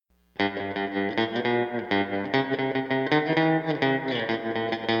Hello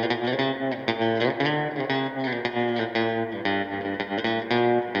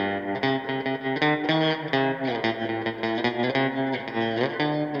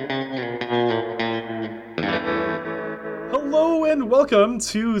and welcome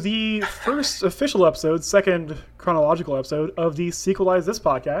to the first official episode, second chronological episode of the Sequelize This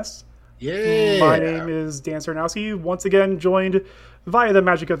podcast. Yeah. My name is Dan Sarnowski, once again joined via the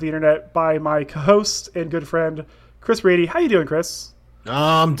magic of the internet by my co-host and good friend, Chris Rady. How you doing, Chris?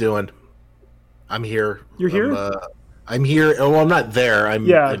 I'm here. You're here? I'm here. Oh, I'm not there. I'm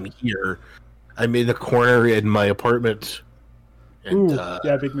here. I'm in a corner in my apartment. And,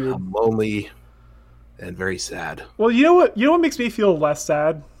 big mood. I'm lonely and very sad. Well, you know what? You know what makes me feel less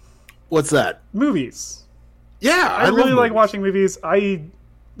sad? What's that? Movies. Yeah, I really like watching movies. I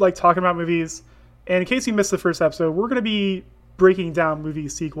like talking about movies. And in case you missed the first episode, we're going to be breaking down movie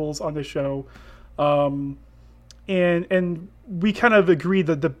sequels on this show. And we kind of agreed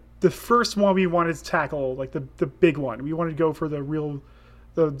that the first one we wanted to tackle, like the big one, we wanted to go for the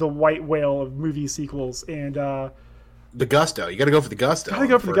white whale of movie sequels. And the gusto. You got to go for the gusto. Gotta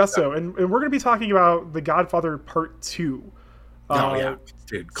go for the gusto. And we're going to be talking about The Godfather Part II. Oh, yeah.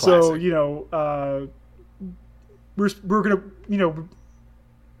 Dude, classic. So, we're going to,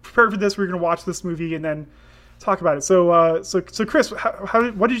 prepare for this. We're going to watch this movie and then talk about it. So Chris,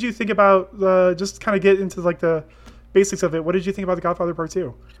 what did you think about just kind of get into like the basics of it? What did you think about The Godfather Part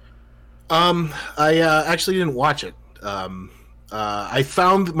II? I actually didn't watch it. I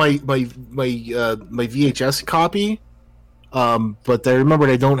found my VHS copy. But I remembered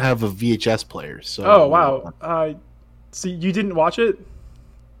I don't have a VHS player. So. Oh wow! So you didn't watch it?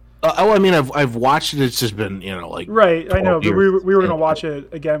 I mean, I've watched it. It's just been right. I know, but we were going to watch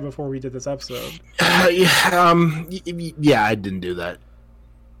it again before we did this episode. Yeah, I didn't do that.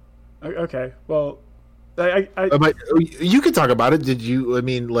 Okay, well, you could talk about it. Did you? I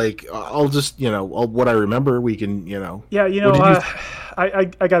mean, I'll just what I remember. We can Yeah, I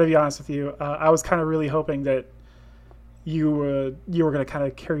got to be honest with you. I was kind of really hoping that you were going to kind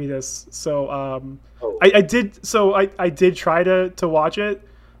of carry this. So I did. So I did try to watch it.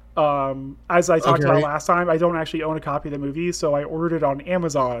 As I talked about last time, I don't actually own a copy of the movie, so I ordered it on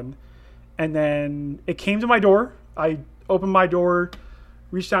Amazon, and then it came to my door. I opened my door,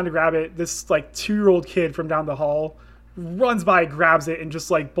 reached down to grab it. This 2-year-old kid from down the hall runs by, grabs it, and just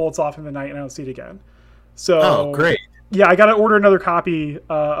bolts off in the night, and I don't see it again. So great. Yeah, I got to order another copy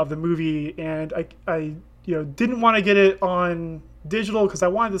of the movie, and I didn't want to get it on digital because I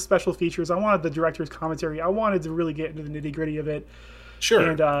wanted the special features. I wanted the director's commentary. I wanted to really get into the nitty gritty of it. Sure.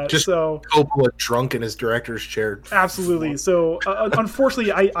 And just Coppola drunk in his director's chair. Absolutely. So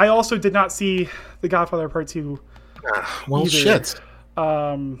unfortunately, I also did not see The Godfather Part II. Well, either. shit.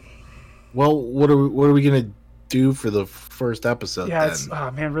 Well, what are we gonna do for the first episode? Yeah,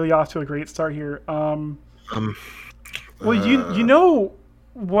 then? It's really off to a great start here. Well, you know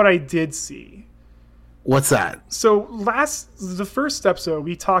what I did see. What's that? So the first episode,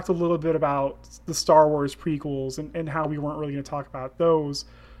 we talked a little bit about the Star Wars prequels and how we weren't really going to talk about those,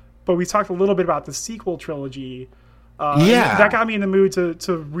 but we talked a little bit about the sequel trilogy. That got me in the mood to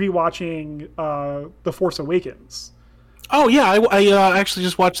rewatching The Force Awakens. Oh yeah, I actually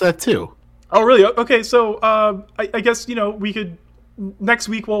just watched that too. Oh really? Okay, so I guess we could next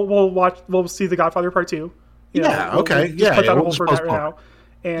week we'll see The Godfather Part II. Okay. We'll just put that on hold for right now.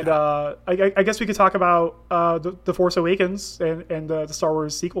 And I guess we could talk about the Force Awakens and the Star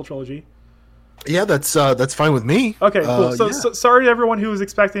Wars sequel trilogy. Yeah, that's fine with me. Okay, cool. So sorry to everyone who was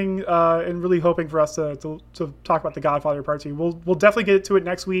expecting and really hoping for us to talk about The Godfather Part II. We'll definitely get to it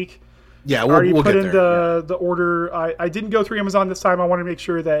next week. Yeah, we'll put in the order. I didn't go through Amazon this time. I wanted to make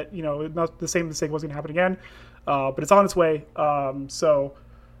sure that not the same mistake wasn't going to happen again. But it's on its way.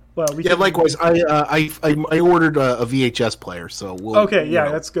 Likewise. I ordered a VHS player, so we'll. Okay,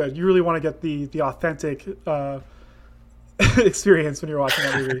 that's good. You really want to get the authentic experience when you're watching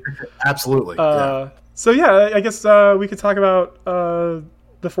that movie. Absolutely. So I guess we could talk about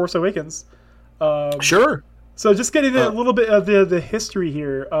The Force Awakens. Sure. So just getting a little bit of the history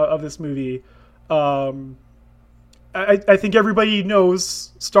here of this movie. I think everybody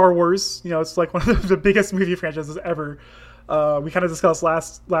knows Star Wars. It's like one of the biggest movie franchises ever. We kind of discussed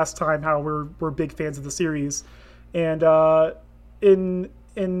last time how we're big fans of the series, and in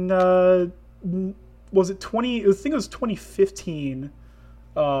was it 20? I think it was 2015,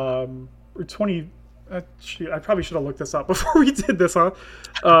 or 20. I probably should have looked this up before we did this, huh?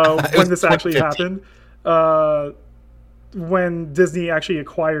 When this actually happened, when Disney actually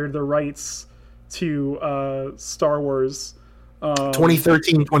acquired the rights to Star Wars.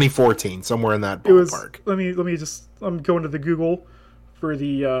 2013, 2014, somewhere in that ballpark. Let me just, I'm going to the Google for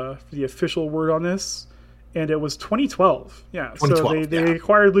the official word on this, and it was 2012. Yeah, 2012, so they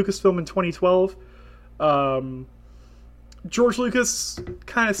acquired Lucasfilm in 2012. George Lucas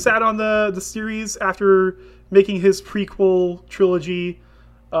kind of sat on the series after making his prequel trilogy,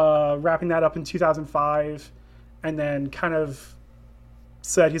 wrapping that up in 2005, and then kind of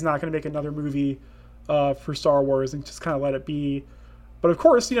said he's not going to make another movie for Star Wars and just kind of let it be. But of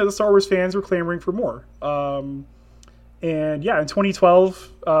course, the Star Wars fans were clamoring for more. And yeah, in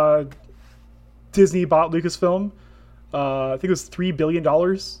 2012, Disney bought Lucasfilm. I think it was $3 billion.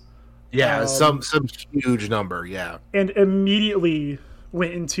 Yeah, some huge number, yeah. And immediately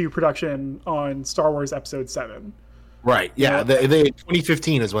went into production on Star Wars Episode 7. Right, yeah. They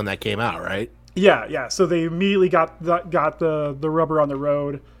 2015 is when that came out, right? Yeah. So they immediately got the rubber on the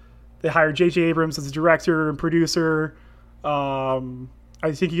road. They hired J.J. Abrams as the director and producer. I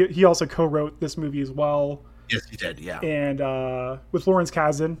think he also co-wrote this movie as well. Yes, he did, yeah. And with Lawrence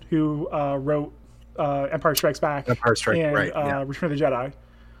Kasdan, who wrote Empire Strikes Back and Return of the Jedi.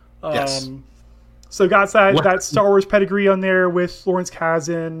 Yes. So got that Star Wars pedigree on there with Lawrence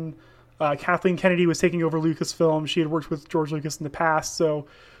Kasdan. Kathleen Kennedy was taking over Lucasfilm. She had worked with George Lucas in the past. So,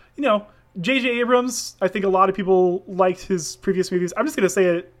 J.J. Abrams, I think a lot of people liked his previous movies. I'm just going to say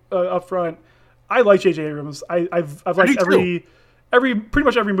it up front. I like J.J. Abrams. I've liked pretty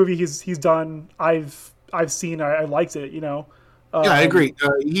much every movie he's done. I've seen. I liked it. Yeah, I agree.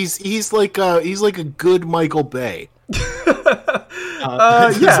 He's like a good Michael Bay.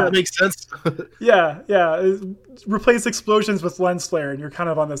 Does that make sense? yeah. Replace explosions with lens flare, and you're kind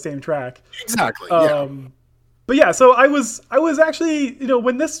of on the same track. Exactly. Yeah. But yeah, so I was actually,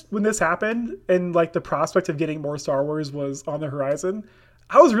 when this happened, and like the prospect of getting more Star Wars was on the horizon,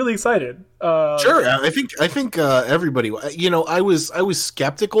 I was really excited. Sure, I think everybody. I was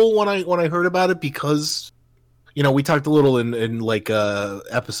skeptical when I heard about it because, we talked a little in like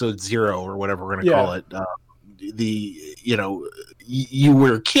episode 0 or whatever we're gonna call it. You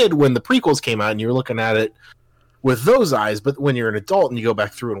were a kid when the prequels came out and you were looking at it with those eyes, but when you're an adult and you go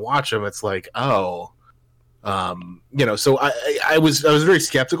back through and watch them, it's like, so I was very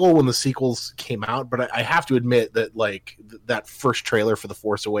skeptical when the sequels came out, but I have to admit that like that first trailer for The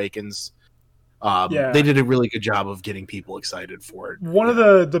Force Awakens, they did a really good job of getting people excited for it. One of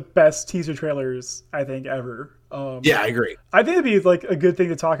the best teaser trailers I think ever. I agree. I think it'd be like a good thing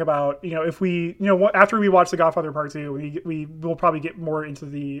to talk about. If we, after we watch The Godfather Part II, we will probably get more into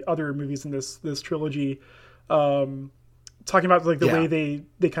the other movies in this trilogy. Talking about like the way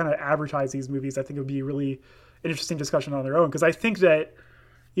they kind of advertise these movies, I think it would be really an interesting discussion on their own. Because I think that,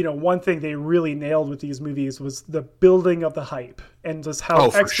 one thing they really nailed with these movies was the building of the hype and just how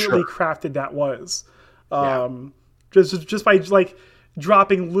expertly crafted that was. Just by like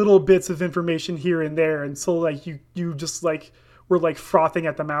dropping little bits of information here and there, and so like you just like were like frothing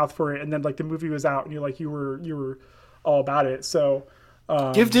at the mouth for it, and then like the movie was out and you were all about it. So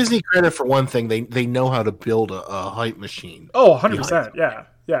give Disney credit for one thing. They know how to build a hype machine. 100%. Yeah.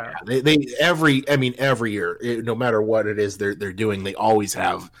 They every year, no matter what it is they're doing, they always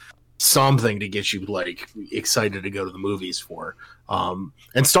have something to get you like excited to go to the movies for. And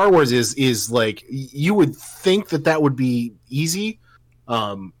Star Wars is like, you would think that would be easy,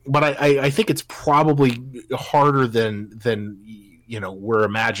 but I think it's probably harder than we're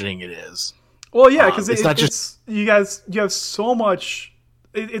imagining it is. Well, yeah, because it's not just you have so much.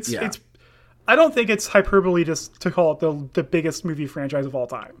 It's I don't think it's hyperbole just to call it the biggest movie franchise of all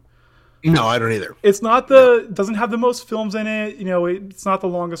time. No, I don't either. It's not doesn't have the most films in it. It's not the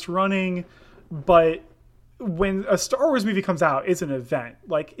longest running, but when a Star Wars movie comes out, it's an event.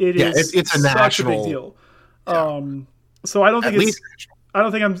 Like it's a such national, a big deal. Yeah. So I don't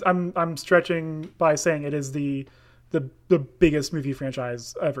think I'm stretching by saying it is the biggest movie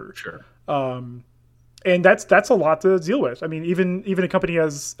franchise ever. Sure. And that's a lot to deal with. I mean, even a company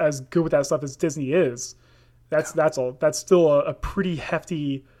as good with that stuff as Disney is, that's still a pretty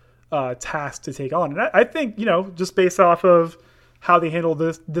hefty task to take on. And I think, just based off of how they handled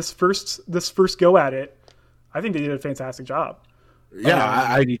this first go at it, I think they did a fantastic job. Yeah,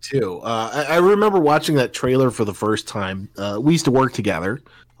 I do too. I remember watching that trailer for the first time. We used to work together.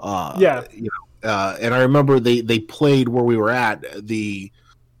 And I remember they played where we were at the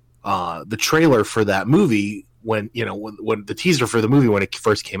trailer for that movie when the teaser for the movie when it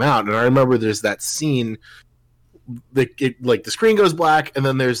first came out. And I remember there's that scene that the screen goes black and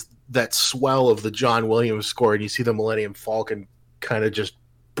then there's that swell of the John Williams score and you see the Millennium Falcon kind of just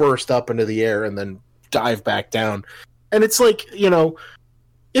burst up into the air and then dive back down. And it's like,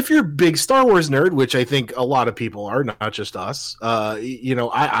 if you're a big Star Wars nerd, which I think a lot of people are, not just us, you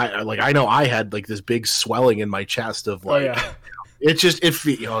know, I know I had like this big swelling in my chest of like, oh yeah,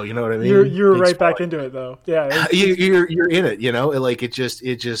 you know what I mean? you're big right swelling. back into it though. Yeah, You're in it, you know, like it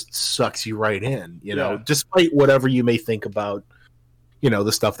just sucks you right in, you know, despite whatever you may think about, you know,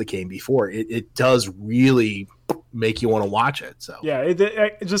 the stuff that came before. It does really make you want to watch it. So yeah,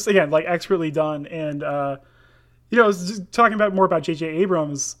 it just again like expertly done. And you know, just talking about more about J.J.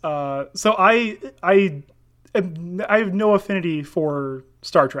 Abrams. So I have no affinity for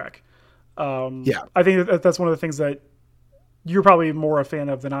Star Trek. I think that's one of the things that you're probably more a fan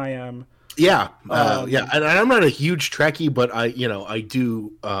of than I am. Yeah, yeah, and I'm not a huge Trekkie, but I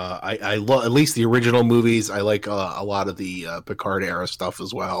do. I love at least the original movies. I like a lot of the Picard era stuff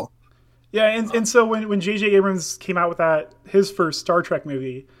as well. Yeah, and so when J.J. Abrams came out with his first Star Trek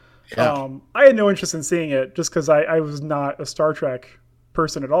movie, I had no interest in seeing it just because I was not a Star Trek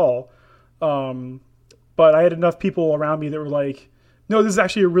person at all. But I had enough people around me that were like, "No, this is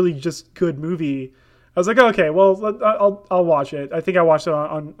actually a really just good movie." I was like, oh, okay, well, I'll watch it. I think I watched it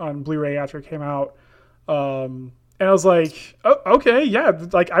on Blu-ray after it came out. And I was like, oh, okay, yeah.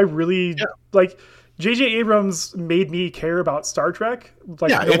 Like, I really, like, J.J. Abrams made me care about Star Trek. Like,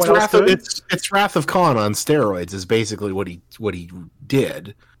 yeah, it's Wrath of Khan on steroids is basically what he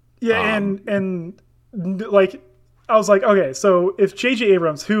did. Yeah, and like, I was like, okay, so if J.J.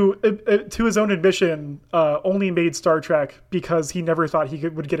 Abrams, who, to his own admission, only made Star Trek because he never thought he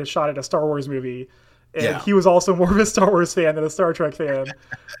would get a shot at a Star Wars movie, and he was also more of a Star Wars fan than a Star Trek fan.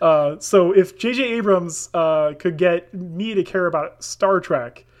 So if J.J. Abrams could get me to care about Star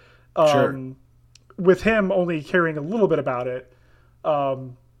Trek, with him only caring a little bit about it,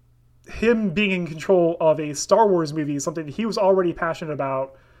 him being in control of a Star Wars movie, something he was already passionate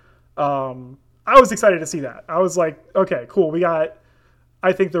about, I was excited to see that. I was like, okay, cool. We got,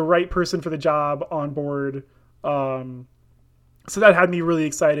 I think, the right person for the job on board. So that had me really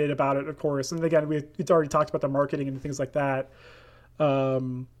excited about it, of course. And again, we'd already talked about the marketing and things like that.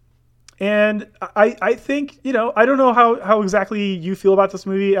 And I think, you know, I don't know how exactly you feel about this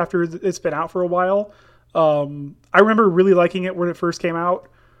movie after it's been out for a while. I remember really liking it when it first came out.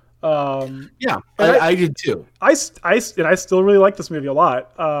 I did too. I still really like this movie a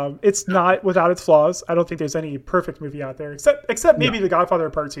lot. It's not without its flaws. I don't think there's any perfect movie out there, except maybe The Godfather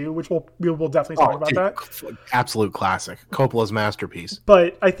Part II, which we will definitely talk about that. Absolute classic, Coppola's masterpiece.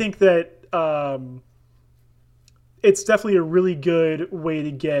 But I think that it's definitely a really good way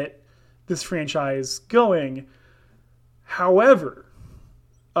to get this franchise going. However,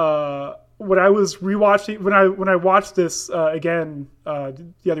 when I was rewatching, when I watched this again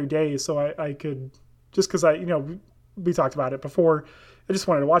the other day, so I could, just because we talked about it before, I just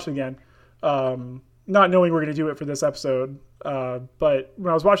wanted to watch it again, not knowing we're going to do it for this episode. But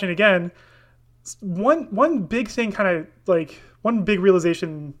when I was watching it again, one big thing, kind of like one big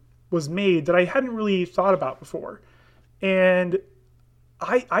realization was made that I hadn't really thought about before, and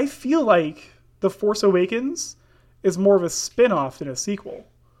I feel like The Force Awakens is more of a spin-off than a sequel.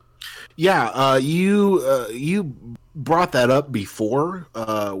 Yeah, you brought that up before.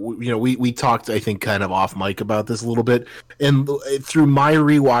 We talked, I think, kind of off mic about this a little bit, and through my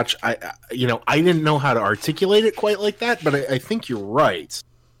rewatch, I didn't know how to articulate it quite like that, but I think you're right.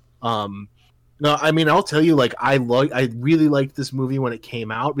 No, I mean, I'll tell you, like, I really liked this movie when it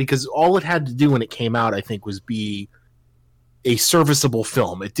came out, because all it had to do when it came out, I think, was be a serviceable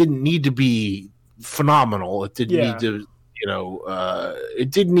film. It didn't need to be phenomenal. It didn't need to. It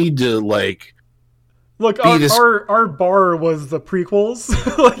didn't need to, like, look, our bar was the prequels.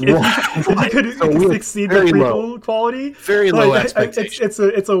 Like, if you could exceed the prequel quality, very low expectations.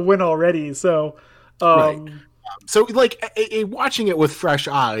 It's a win already. So, right. So, like, watching it with fresh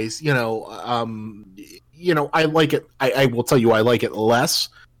eyes, I like it. I will tell you, I like it less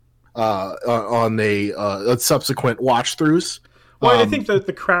on a subsequent watch throughs. Well, I think that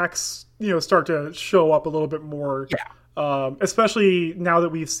the cracks, start to show up a little bit more. Yeah. Especially now that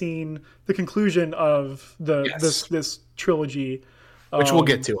we've seen the conclusion of this trilogy, which we'll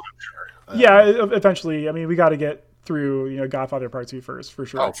get to, I'm sure. Eventually. I mean, we got to get through Godfather Part II first, for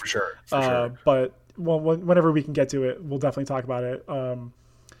sure. Oh, for sure. But whenever we can get to it, we'll definitely talk about it. But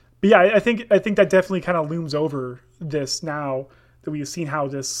yeah, I think that definitely kind of looms over this now that we've seen how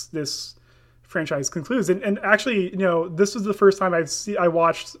this franchise concludes. And actually, this was the first time I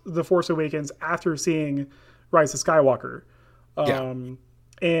watched The Force Awakens after seeing Rise of Skywalker.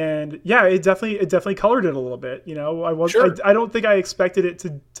 And yeah, it definitely colored it a little bit. I don't think I expected it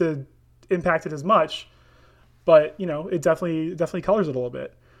to impact it as much, but it definitely colors it a little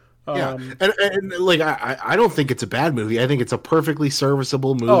bit. Yeah, and like I don't think it's a bad movie. I think it's a perfectly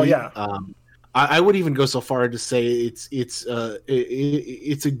serviceable movie. Oh yeah. I would even go so far as to say it's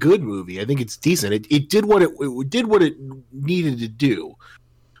a good movie. I think it's decent. It did what it did what it needed to do,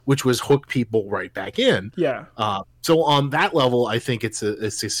 which was hook people right back in. Yeah. So on that level, I think it's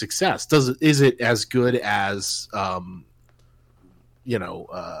a success. Is it as good as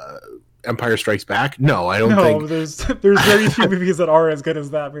Empire Strikes Back? No, I don't think. There's very few movies that are as good as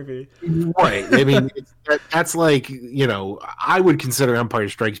that movie. Right. I mean, that's like, I would consider Empire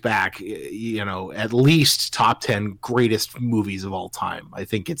Strikes Back, at least top 10 greatest movies of all time. I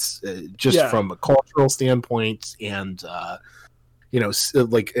think it's just from a cultural standpoint and,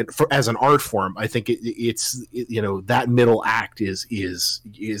 as an art form, I think it's that middle act is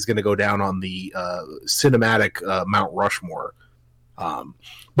going to go down on the cinematic Mount Rushmore.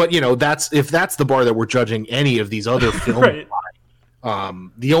 But if that's the bar that we're judging any of these other films right. by,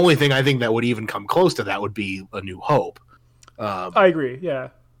 the only thing I think that would even come close to that would be A New Hope. I agree. Yeah.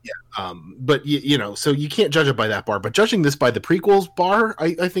 Yeah. But so you can't judge it by that bar. But judging this by the prequels bar,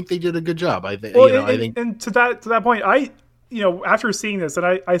 I think they did a good job. I think. I think. And to that point, after seeing this, and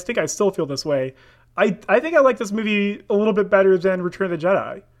I think I still feel this way. I think I like this movie a little bit better than Return of the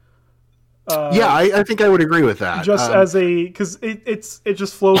Jedi. I think I would agree with that. Just because it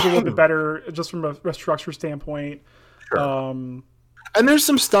just flows a little bit better, just from a structure standpoint. Sure. And there's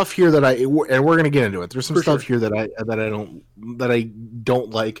some stuff here and we're going to get into it. There's some stuff here that I don't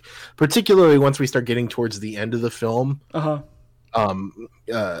like, particularly once we start getting towards the end of the film. I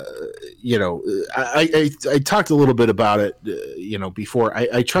talked a little bit about it, before.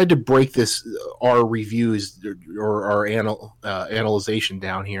 I tried to break our reviews or our analyzation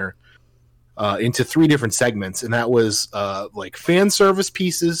down here into 3 different segments, and that was like fan service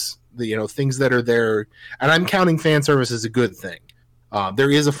pieces, things that are there, and I'm counting fan service as a good thing.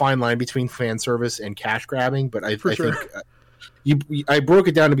 There is a fine line between fan service and cash grabbing, but I think I broke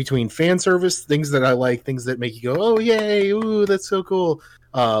it down to between fan service, things that I like, things that make you go, oh yay, ooh, that's so cool.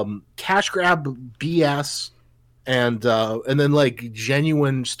 Cash grab BS, and then like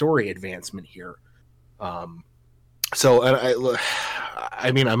genuine story advancement here. So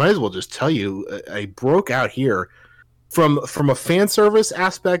I mean, I might as well just tell you, I broke out here from a fan service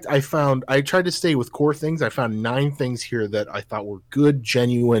aspect. I tried to stay with core things. I found 9 things here that I thought were good,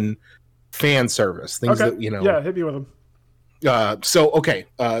 genuine fan service things that hit me with them.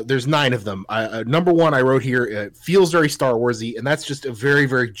 There's 9 of them. Number 1 I wrote here, it feels very Star Warsy, and that's just a very,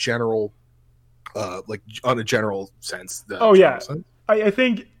 very general, like on a general sense. I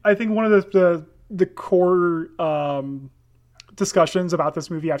think one of the core discussions about this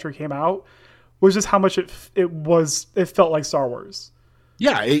movie after it came out was just how much it felt like Star Wars.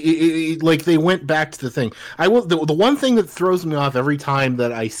 Yeah, it like they went back to the thing. The one thing that throws me off every time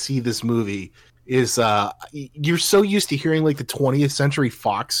that I see this movie is you're so used to hearing like the 20th Century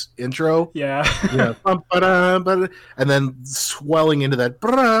Fox intro. Yeah. And then swelling into that,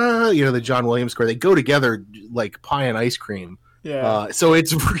 the John Williams score. They go together like pie and ice cream. Yeah. So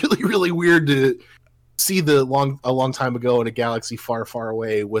it's really, really weird to see a long time ago in a galaxy far, far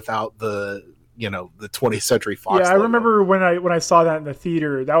away without the 20th Century Fox. Yeah, I remember when I saw that in the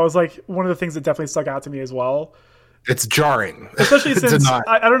theater. That was like one of the things that definitely stuck out to me as well. It's jarring, especially since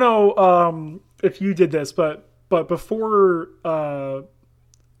I don't know if you did this, but before The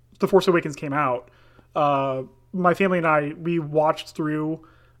Force Awakens came out, my family and we watched through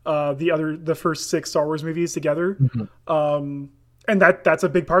the first 6 Star Wars movies together. Mm-hmm. And that's a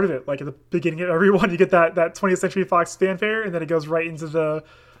big part of it. Like at the beginning of every one, you get that 20th Century Fox fanfare, and then it goes right into the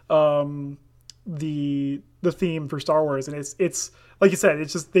theme for Star Wars. And it's like you said,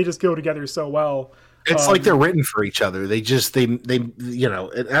 they just go together so well. It's like they're written for each other. They I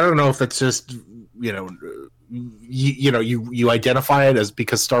don't know if that's just you identify it as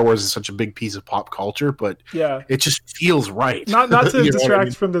because Star Wars is such a big piece of pop culture, but yeah, it just feels right. Not to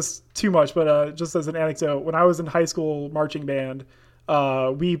distract from this too much, but just as an anecdote, when I was in high school marching band,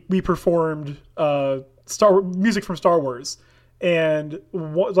 we performed music from Star Wars, and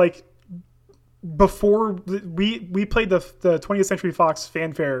before we played the 20th Century Fox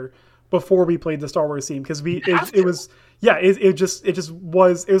fanfare before we played the Star Wars theme, because it was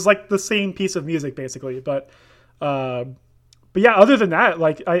like the same piece of music basically, but yeah, other than that,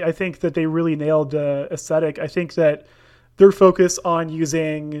 like I think that they really nailed the aesthetic. I think that their focus on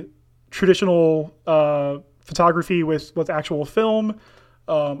using traditional photography with actual film,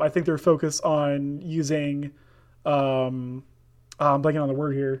 I think their focus on using I'm blanking on the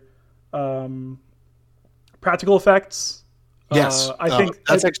word here, practical effects, Yes, I think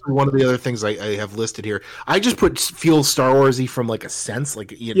that's actually one of the other things I have listed here. I just put feels Star Warsy from like a sense, like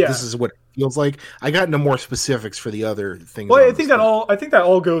this is what it feels like. I got into more specifics for the other things. Well, I think that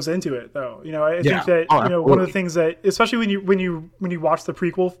all goes into it, though. I think that one of the things that, especially when you watch the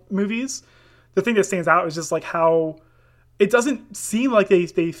prequel movies, the thing that stands out is just like how it doesn't seem like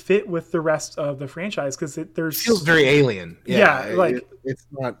they fit with the rest of the franchise because it feels very alien. It's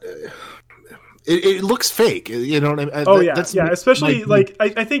not. It looks fake, you know what I mean? That's especially like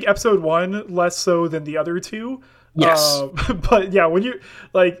I think episode 1 less so than the other two. Yes, but yeah, when you're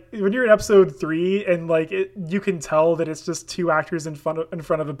in episode 3 and like you can tell that it's just two actors in front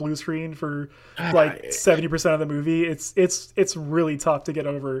of a blue screen for like 70% of the movie. It's really tough to get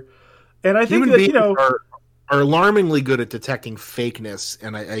over, and I think that are alarmingly good at detecting fakeness,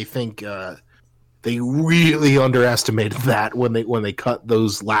 and I think. They really underestimated that when they cut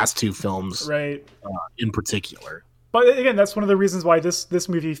those last two films, right? In particular. But again, that's one of the reasons why this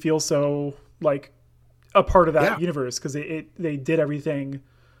movie feels so like a part of that universe, because they did everything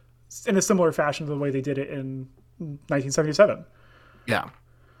in a similar fashion to the way they did it in 1977.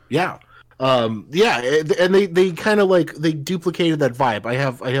 And they kind of like they duplicated that vibe. I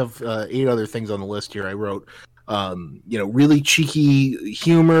have 8 other things on the list here. I wrote. Really cheeky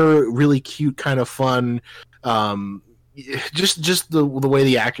humor, really cute, kind of fun. Just the way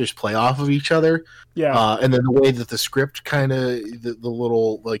the actors play off of each other. Yeah. And then the way that the script kind of the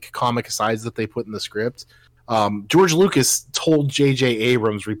little like comic asides that they put in the script. George Lucas told J.J.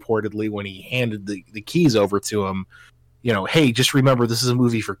 Abrams reportedly when he handed the keys over to him, hey, just remember this is a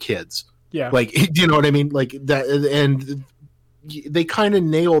movie for kids. Yeah. Like, you know what I mean? Like that, and they kind of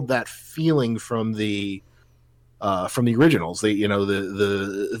nailed that feeling from the originals. They,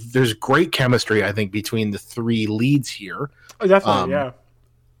 there's great chemistry, I think, between the 3 leads here. Oh, definitely, yeah.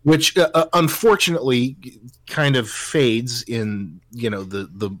 Which unfortunately kind of fades in,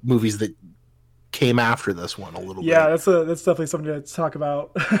 the movies that came after this one a little bit. Yeah, that's definitely something to talk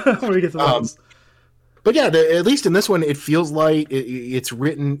about when we get to those. But yeah, at least in this one, it feels like it's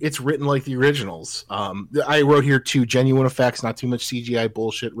written like the originals. I wrote here too, genuine effects, not too much CGI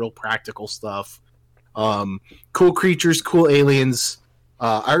bullshit, real practical stuff. Cool creatures, cool aliens.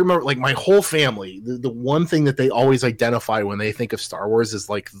 I remember like my whole family, the one thing that they always identify when they think of Star Wars is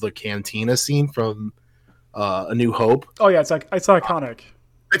like the cantina scene from A New Hope. Oh yeah, it's iconic.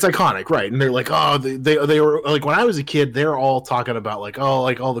 It's iconic, right? And they're like, oh, they were like, when I was a kid, they're all talking about like, oh,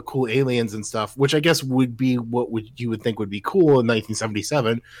 like all the cool aliens and stuff, which I guess would be what you would think would be cool in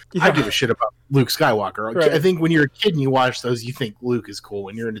 1977. Yeah. I give a shit about Luke Skywalker. Right. I think when you're a kid and you watch those, you think Luke is cool.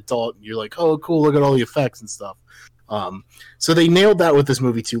 When you're an adult, you're like, oh, cool, look at all the effects and stuff. So they nailed that with this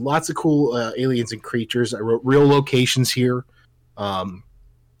movie too. Lots of cool aliens and creatures. I wrote real locations here.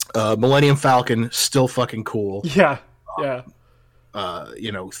 Millennium Falcon, still fucking cool. Yeah, yeah.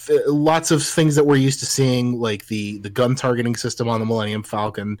 Lots of things that we're used to seeing, like the gun targeting system on the Millennium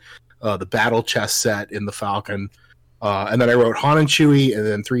Falcon, the battle chest set in the Falcon, and then I wrote Han and Chewie, and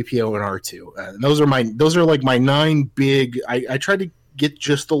then 3PO and R2. And those are like my 9 big. I tried to get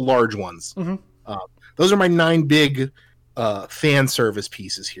just the large ones. Mm-hmm. Those are my 9 big fan service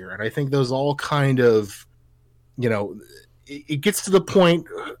pieces here, and I think those all kind of, it gets to the point,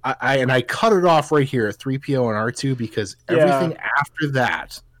 I cut it off right here at 3PO and R2 because everything after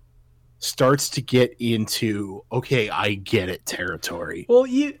that starts to get into, okay, I get it territory. Well,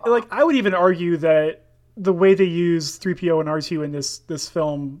 I would even argue that the way they use 3PO and R2 in this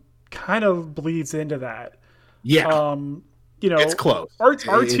film kind of bleeds into that. Yeah. It's close.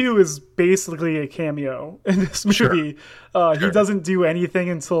 R2 is basically a cameo in this movie. Sure. He doesn't do anything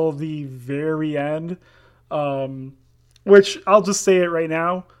until the very end. Which I'll just say it right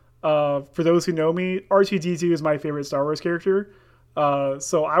now. For those who know me, R2-D2 is my favorite Star Wars character.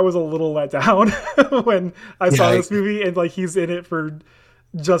 So I was a little let down when I saw this movie, and like he's in it for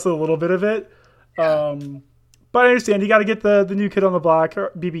just a little bit of it. But I understand you got to get the new kid on the block,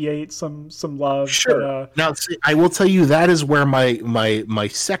 BB-8, some love. Sure. Now, see, I will tell you that is where my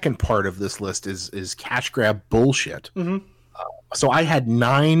second part of this list is cash grab bullshit. Mm-hmm. So I had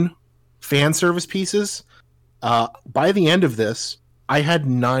 9 fan service pieces. By the end of this, I had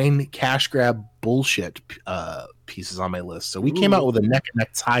 9 cash grab bullshit pieces on my list. So we came out with a neck and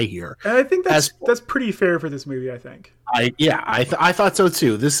neck tie here. And I think that's pretty fair for this movie, I think. I thought so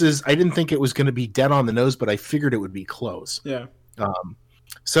too. I didn't think it was going to be dead on the nose, but I figured it would be close. Yeah.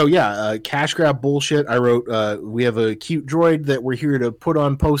 Cash grab bullshit. I wrote, we have a cute droid that we're here to put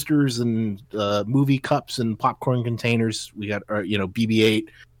on posters and movie cups and popcorn containers. We got, BB-8.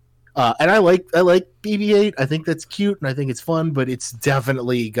 And I like BB-8. I think that's cute and I think it's fun, but it's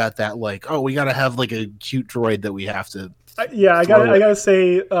definitely got that like, oh, we got to have like a cute droid that we have to I gotta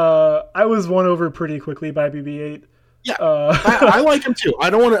say, I was won over pretty quickly by BB-8. Yeah, I like him too. I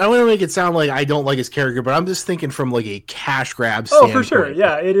don't want to make it sound like I don't like his character, but I'm just thinking from like a cash grab standpoint. Oh, for sure.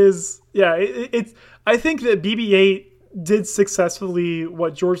 Yeah, it is. Yeah, it's. I think that BB-8 did successfully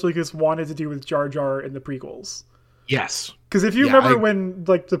what George Lucas wanted to do with Jar Jar in the prequels. Yes, because if you remember when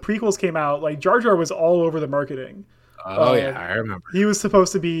like the prequels came out, like Jar Jar was all over the marketing. Oh yeah, I remember. He was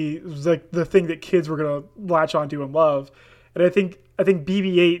supposed to be like the thing that kids were gonna latch onto and love, and I think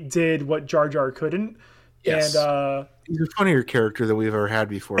BB-8 did what Jar Jar couldn't. Yes. And he's a funnier character than we've ever had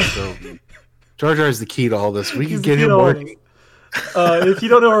before. So Jar Jar is the key to all this. We can get him working. If you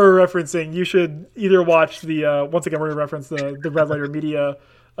don't know what we're referencing, you should either watch the once again we're going to reference the Red Letter Media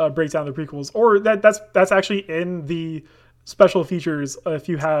breakdown of the prequels, or that's actually in the special features if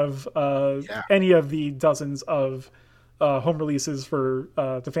you have any of the dozens of home releases for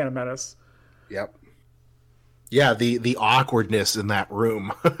the Phantom Menace. Yep. Yeah, the awkwardness in that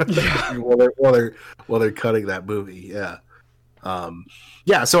room while they're cutting that movie.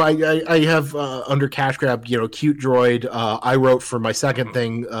 Yeah. So I have under cash grab, cute droid. I wrote for my second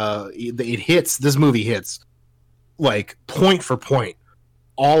thing. This movie hits like point for point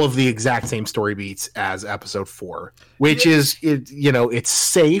all of the exact same story beats as episode 4, which is it's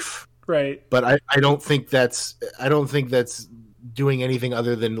safe, right? But I don't think that's doing anything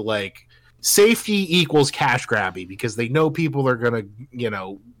other than like safety equals cash grabby because they know people are gonna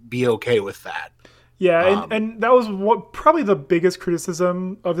be okay with that. Yeah, and that was probably the biggest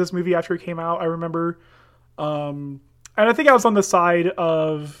criticism of this movie after it came out. I remember, and I think I was on the side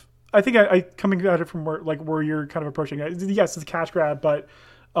of I coming at it from where you're kind of approaching it. Yes, it's a cash grab, but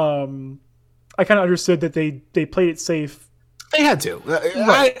I kind of understood that they played it safe. They had to.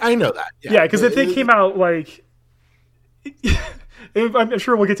 Right. I know that. Yeah, because if they came out like, I'm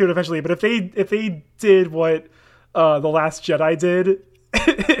sure we'll get to it eventually. But if they did what the Last Jedi did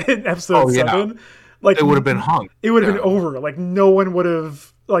in Episode 7. Like it would have been hung. It would have been over. Like no one would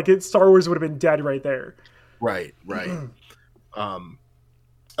have Star Wars would have been dead right there. Right.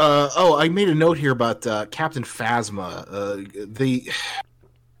 I made a note here about Captain Phasma.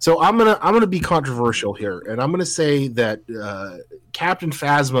 So I'm gonna be controversial here, and I'm gonna say that Captain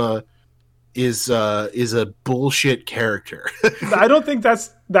Phasma is a bullshit character. I don't think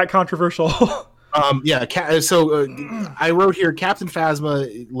that's that controversial. So I wrote here Captain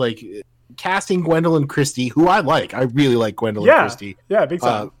Phasma like. Casting Gwendolyn Christie, who I like. I really like Gwendolyn Christie. Yeah, big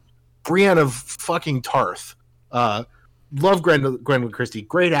time. Brienne of fucking Tarth. Love Gwendolyn Christie.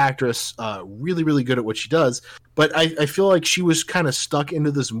 Great actress. Really, really good at what she does. But I feel like she was kind of stuck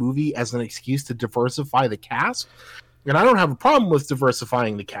into this movie as an excuse to diversify the cast. And I don't have a problem with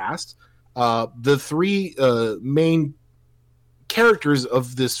diversifying the cast. The three main characters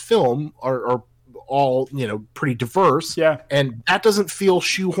of this film are all pretty diverse, and that doesn't feel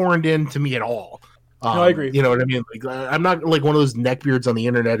shoehorned in to me at all. No, I agree. You know what I mean? Like, I'm not like one of those neckbeards on the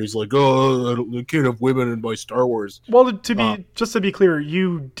internet who's like, "Oh, I can't have women in my Star Wars." Well, just to be clear,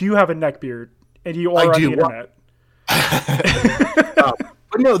 you do have a neckbeard, and you are on the internet.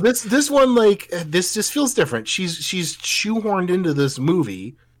 But no, this one this just feels different. She's shoehorned into this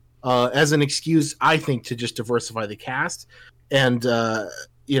movie as an excuse, I think, to just diversify the cast, and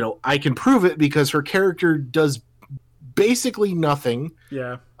I can prove it because her character does basically nothing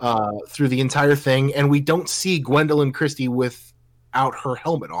through the entire thing, and we don't see Gwendolyn Christie without her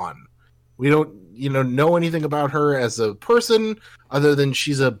helmet on. We don't know anything about her as a person other than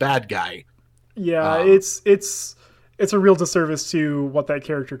she's a bad guy. Yeah, it's a real disservice to what that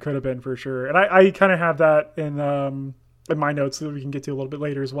character could have been for sure. And I kind of have that in my notes that we can get to a little bit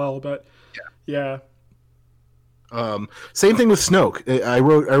later as well. But yeah. Same thing with Snoke. I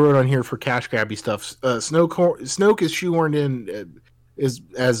wrote on here for cash grabby stuff. Snoke is shoehorned in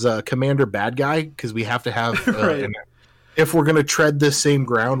as a commander bad guy because we have to have right. If we're gonna tread this same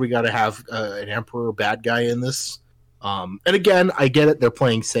ground, we got to have an emperor bad guy in this. And again, I get it; they're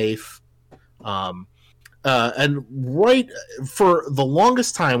playing safe. And right for the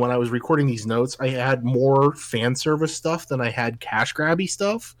longest time when I was recording these notes, I had more fan service stuff than I had cash grabby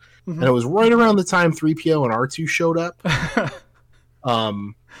stuff. Mm-hmm. And it was right around the time 3PO and R2 showed up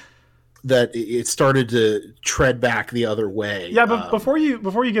that it started to tread back the other way. Yeah, but before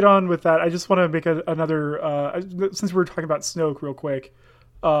you get on with that, I just want to make another since we're talking about Snoke real quick.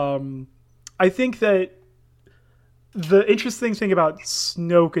 I think that the interesting thing about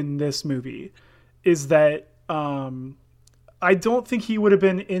Snoke in this movie is that I don't think he would have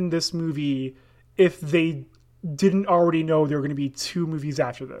been in this movie if they didn't already know there were going to be 2 movies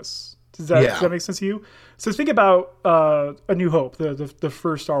after this. Does that make sense to you? So think about A New Hope, the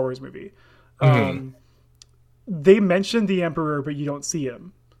first Star Wars movie. Mm-hmm. they mention the Emperor, but you don't see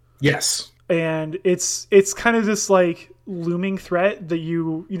him. Yes. And it's kind of this like looming threat that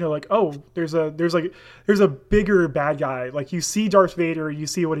you know, like, oh, there's a bigger bad guy. Like, you see Darth Vader, you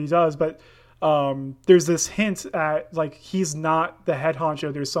see what he does, but there's this hint at like he's not the head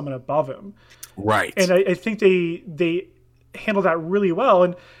honcho. There's someone above him. Right. And I think they handle that really well.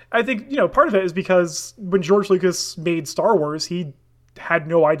 And I think, you know, part of it is because when George Lucas made Star Wars, he had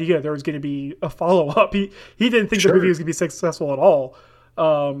no idea there was going to be a follow-up. He didn't think the movie was going to be successful at all.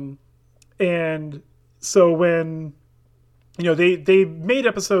 And so when, you know, they made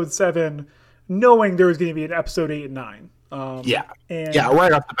episode 7 knowing there was going to be an episode 8 and 9.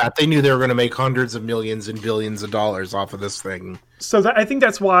 Right off the bat, they knew they were going to make hundreds of millions and billions of dollars off of this thing. So I think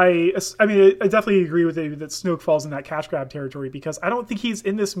that's why, I mean, I definitely agree with you that Snoke falls in that cash grab territory, because I don't think he's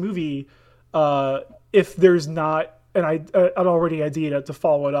in this movie if there's not an already idea to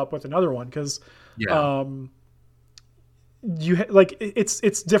follow it up with another one, because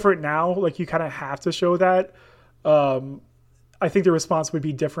it's different now. Like, you kind of have to show that. I think the response would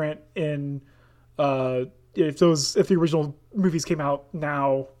be different in if the original movies came out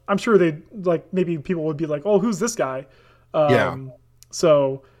now. I'm sure maybe people would be like, oh, who's this guy?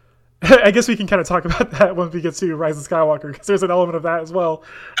 So I guess we can kind of talk about that when we get to Rise of Skywalker, because there's an element of that as well.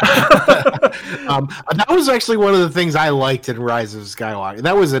 That was actually one of the things I liked in Rise of Skywalker.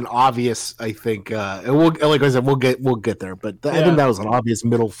 That was an obvious, I think, and like I said, we'll get there, but I think that was an obvious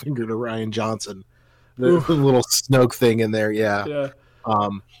middle finger to Rian Johnson. The little Snoke thing in there,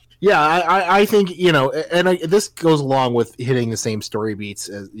 I think, you know, and this goes along with hitting the same story beats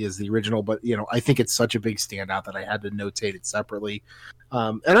as the original, but, you know, I think it's such a big standout that I had to notate it separately.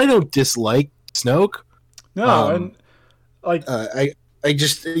 And I don't dislike Snoke. No, and like I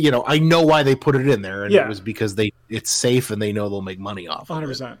just, you know, I know why they put it in there, and it was because it's safe and they know they'll make money off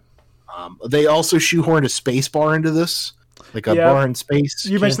 100%. of it. They also shoehorned a space bar into this. Like a bar in space.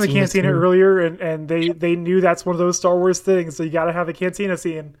 You mentioned the cantina earlier, and they knew that's one of those Star Wars things, so you got to have a cantina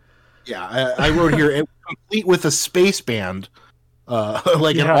scene. Yeah, I wrote here, complete with a space band,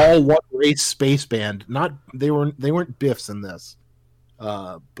 an all one race space band. They weren't Biffs in this, they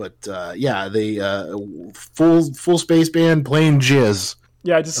full space band playing jizz.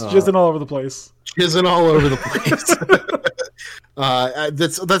 Yeah, just jizzing all over the place. Jizzing all over the place.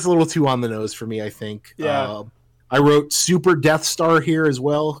 That's a little too on the nose for me, I think. Yeah. I wrote Super Death Star here as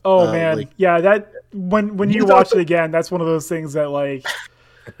well. Oh man, that when you watch it again, that's one of those things that, like,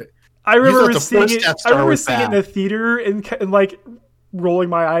 I remember seeing it. I remember seeing it in the theater and like rolling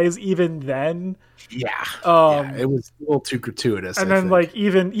my eyes even then. Yeah, it was a little too gratuitous. And then like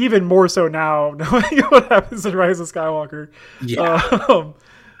even more so now, knowing what happens in Rise of Skywalker. Yeah.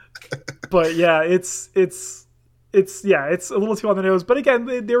 But yeah, it's a little too on the nose. But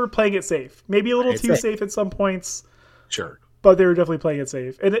again, they were playing it safe. Maybe a little too safe at some points. Sure. But they were definitely playing it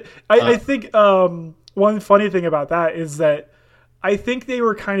safe. And I think one funny thing about that is that I think they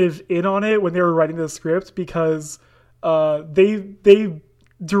were kind of in on it when they were writing the script, because they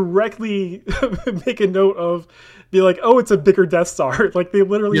directly make a note of be like, oh, it's a bigger Death Star. Like, they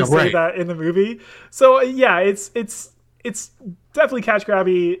literally say that in the movie. So yeah, it's definitely catch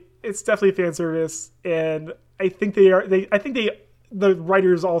grabby. It's definitely fan service, and I think the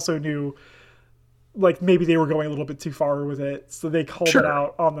writers also knew, like, maybe they were going a little bit too far with it, so they called it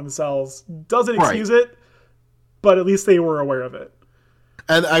out on themselves. Doesn't excuse it, but at least they were aware of it.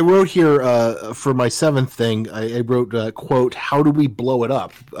 And I wrote here for my 7th thing, I wrote, quote, how do we blow it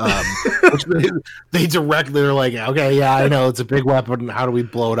up? Which they're like, okay, yeah, I know it's a big weapon. How do we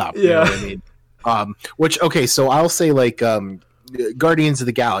blow it up? You know what I mean? So I'll say, like, Guardians of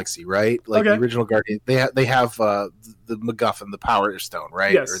the Galaxy, right? Like the original Guardians, they have the MacGuffin, the Power Stone,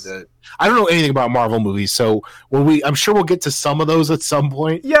 right? Yes. I don't know anything about Marvel movies, so I'm sure we'll get to some of those at some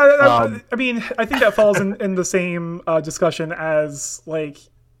point. Yeah, I mean, I think that falls in the same discussion as, like,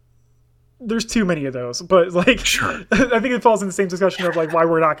 there's too many of those, but, like, sure. I think it falls in the same discussion of, like, why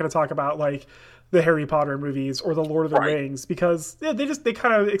we're not going to talk about, like, the Harry Potter movies or the Lord of the Rings, because they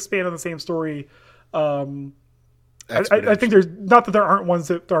kind of expand on the same story. I think there's not that there aren't ones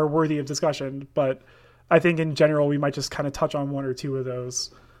that are worthy of discussion, but I think in general we might just kind of touch on one or two of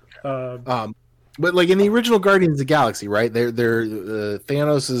those. But like in the original Guardians of the Galaxy, right? They're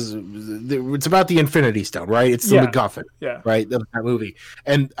Thanos is it's about the Infinity Stone, right? It's the MacGuffin, right? That movie,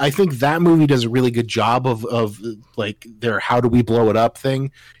 and I think that movie does a really good job of like their how do we blow it up thing.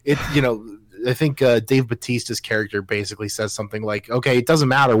 I think Dave Bautista's character basically says something like, "Okay, it doesn't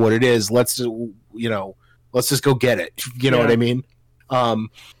matter what it is. Let's just go get it." You know what I mean?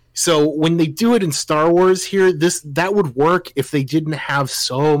 So when they do it in Star Wars here, that would work if they didn't have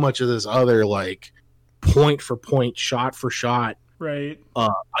so much of this other like point for point, shot for shot, right,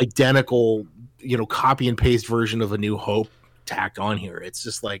 identical, copy and paste version of A New Hope tacked on here. It's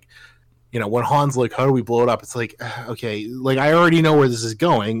just like, when Han's like, how do we blow it up? It's like, okay, like I already know where this is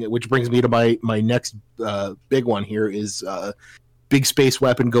going, which brings me to my next big one here is big space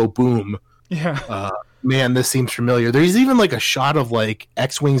weapon go boom. Yeah. Man, this seems familiar. There's even like a shot of like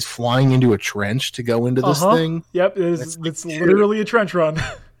X-Wings flying into a trench to go into this thing. Yep, it's literally a trench run.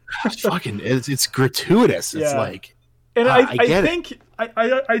 It's gratuitous. Yeah. It's like, and I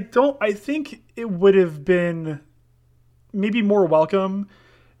think it would have been maybe more welcome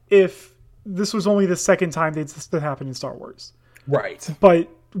if this was only the second time that happened in Star Wars. Right. But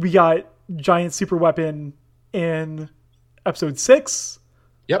we got giant super weapon in Episode 6.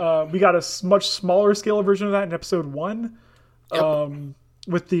 Yep. We got a much smaller scale version of that in Episode 1. Yep.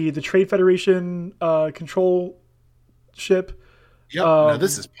 With the Trade Federation control ship. Yep. No,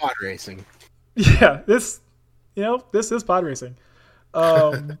 this is pod racing. Yeah, this is pod racing.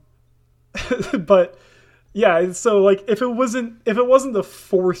 But yeah, so like if it wasn't the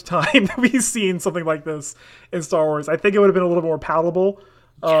fourth time that we've seen something like this in Star Wars, I think it would have been a little more palatable.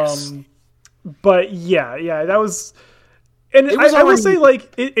 Yes. But yeah, that was. And I will say,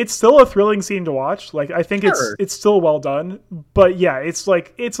 like, it's still a thrilling scene to watch. Like, I think it's still well done. But yeah, it's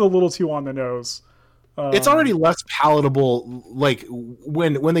like it's a little too on the nose. It's already less palatable. Like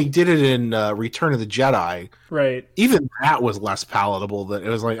when they did it in Return of the Jedi, right? Even that was less palatable. That it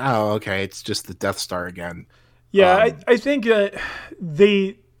was like, oh, okay, it's just the Death Star again. Yeah, I think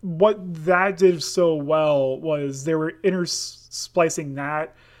what that did so well was they were intersplicing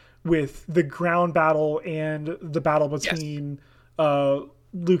that with the ground battle and the battle between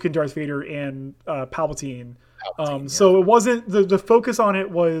Luke and Darth Vader and Palpatine. So it wasn't the focus on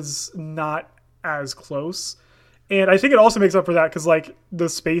it was not as close, and I think it also makes up for that because like the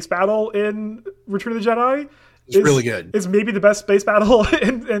space battle in Return of the Jedi is really good. It's maybe the best space battle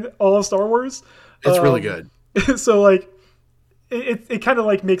in all of Star Wars. It's really good. So like it kind of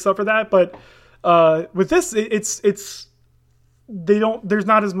like makes up for that, but with this there's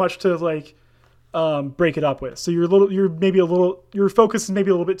not as much to like break it up with. So your focus is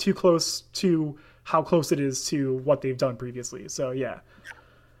maybe a little bit too close to how close it is to what they've done previously. So yeah.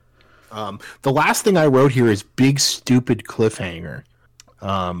 The last thing I wrote here is big stupid cliffhanger.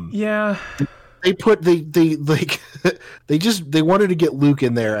 Yeah. They they wanted to get Luke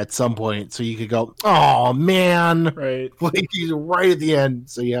in there at some point so you could go, oh man, right? Like he's right at the end,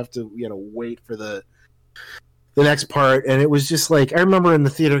 so you have to wait for the next part. And it was just like I remember in the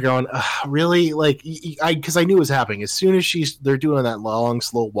theater going, really? Like because I knew it was happening as soon as they're doing that long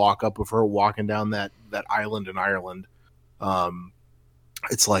slow walk up of her walking down that island in Ireland.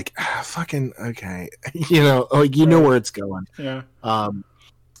 It's like fucking okay, like know where it's going. Yeah.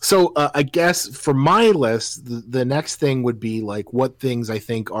 So I guess for my list, the next thing would be like what things I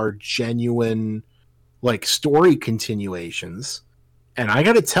think are genuine, like story continuations. And I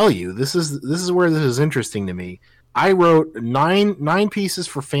got to tell you, this is where this is interesting to me. I wrote nine pieces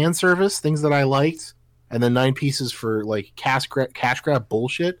for fan service, things that I liked, and then 9 pieces for like cash grab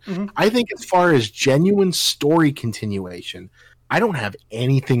bullshit. Mm-hmm. I think as far as genuine story continuation, I don't have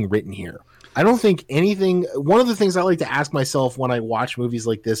anything written here. I don't think anything. One of the things I like to ask myself when I watch movies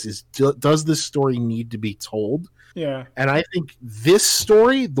like this is, does this story need to be told? Yeah. And I think this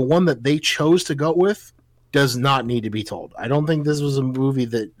story, the one that they chose to go with, does not need to be told. I don't think this was a movie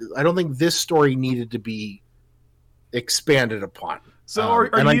I don't think this story needed to be expanded upon. So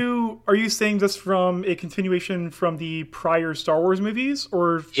are you saying this from a continuation from the prior Star Wars movies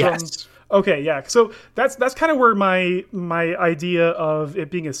or from? Yes. Okay, yeah. So that's kind of where my idea of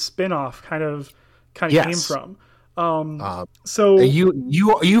it being a spin-off kind of came from. So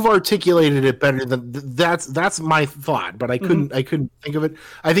you've articulated it better than that's my thought, but I couldn't think of it.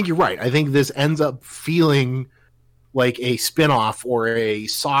 I think you're right. I think this ends up feeling like a spin-off or a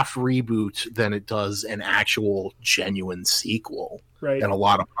soft reboot than it does an actual genuine sequel. Right. In a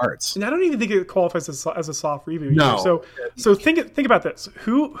lot of parts. And I don't even think it qualifies as a soft reboot. No. Either. So think about this.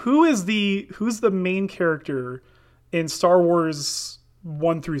 Who's the main character in Star Wars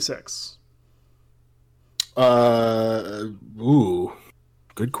 1 through 6? Good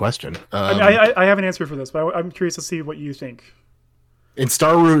question. I have an answer for this, but I'm curious to see what you think. In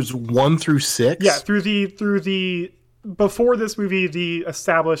Star Wars 1 through 6? Yeah, through the before this movie, the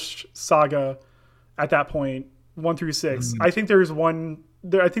established saga at that point, 1 through 6. Mm-hmm. I think there's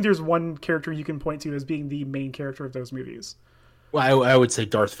one character you can point to as being the main character of those movies. Well, I would say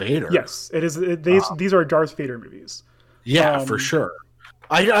Darth Vader. Yes, it is. These are Darth Vader movies. Yeah, for sure.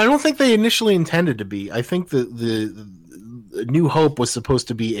 I don't think they initially intended to be. I think New Hope was supposed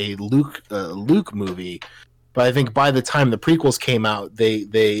to be a Luke movie, but I think by the time the prequels came out,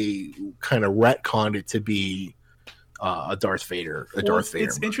 they kind of retconned it to be a Darth Vader.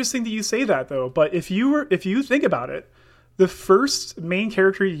 It's interesting that you say that though, but if you think about it, the first main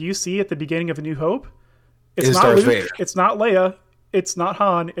character you see at the beginning of A New Hope, it's not Luke, Vader. It's not Leia, it's not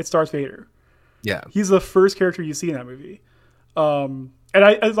Han, it's Darth Vader. Yeah, he's the first character you see in that movie. And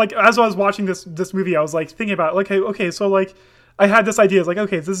I like, as I was watching this movie, I was like thinking about, like, okay, so like I had this idea, it's like,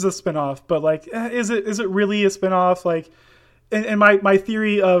 okay, this is a spinoff, but like, is it really a spinoff? Like, and my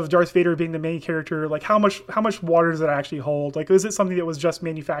theory of Darth Vader being the main character, like how much water does it actually hold? Like, is it something that was just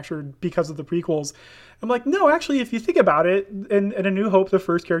manufactured because of the prequels? I'm like, no, actually, if you think about it, in A New Hope, the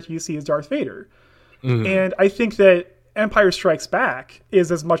first character you see is Darth Vader. Mm. And I think that Empire Strikes Back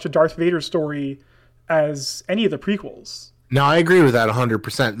is as much a Darth Vader story as any of the prequels. No, I agree with that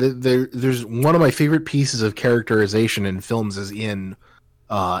 100%. There's one of my favorite pieces of characterization in films is in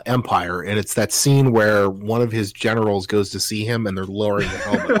Empire, and it's that scene where one of his generals goes to see him, and they're lowering the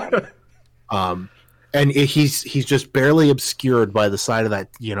helmet on him. And he's just barely obscured by the side of that.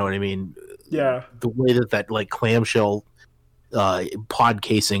 You know what I mean? Yeah. The way that like clamshell pod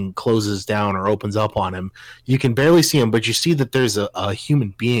casing closes down or opens up on him, you can barely see him, but you see that there's a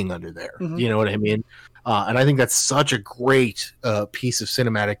human being under there. Mm-hmm. You know what I mean? And I think that's such a great piece of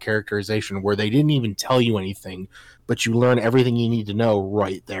cinematic characterization where they didn't even tell you anything, but you learn everything you need to know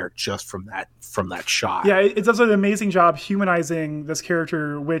right there just from that shot. Yeah, it does an amazing job humanizing this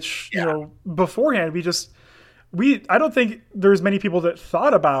character, which, you know, beforehand I don't think there's many people that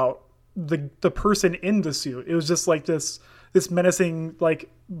thought about the person in the suit. It was just like this menacing like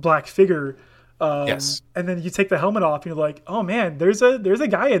black figure. Yes. And then you take the helmet off and you're like, oh man, there's a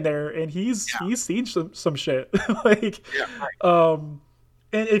guy in there and he's seen some shit. Like,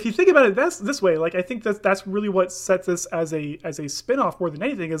 and if you think about it this way, like I think that's really what sets this as a spin-off more than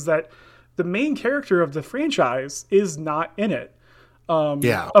anything, is that the main character of the franchise is not in it.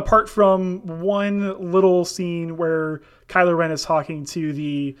 Apart from one little scene where Kylo Ren is talking to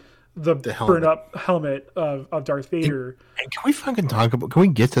the burned up helmet of Darth Vader. And can we fucking can we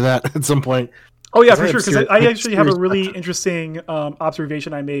get to that at some point? Oh yeah, for sure. Because I actually have a really interesting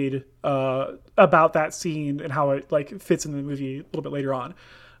observation I made about that scene and how it like fits in the movie a little bit later on.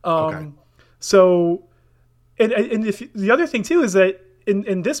 So, and if the other thing too is that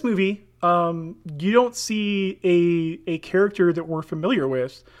in this movie, you don't see a character that we're familiar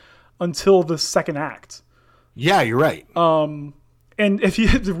with until the second act. Yeah, you're right. And if you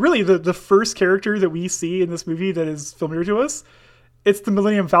really the first character that we see in this movie that is familiar to us, it's the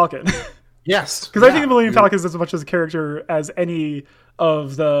Millennium Falcon. Yes, because I think the Millennium Falcon is as much as a character as any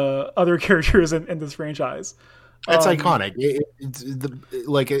of the other characters in this franchise. It's iconic.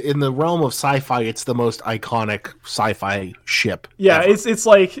 Like in the realm of sci-fi, it's the most iconic sci-fi ship. Yeah, ever. It's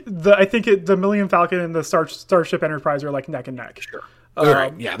like I think the Millennium Falcon and the Starship Enterprise are like neck and neck. Sure.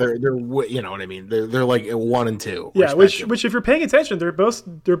 Right. Yeah, they're you know what I mean. They're like 1 and 2. Yeah, which if you're paying attention, they're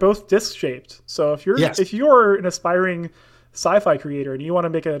both disc shaped. So if you're an aspiring sci-fi creator and you want to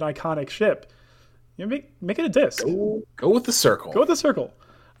make an iconic ship, you make it a disc. Go with the circle. Go with the circle.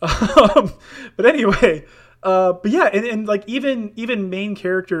 But anyway, but yeah, and like even main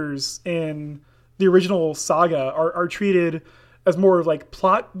characters in the original saga are treated as more of like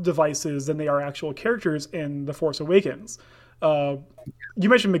plot devices than they are actual characters in The Force Awakens. You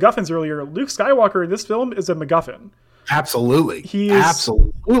mentioned MacGuffins earlier. Luke Skywalker in this film is a MacGuffin. Absolutely. He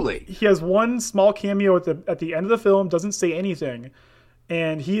has one small cameo at the end of the film, doesn't say anything,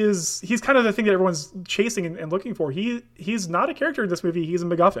 and he's kind of the thing that everyone's chasing and looking for. He's not a character in this movie. He's a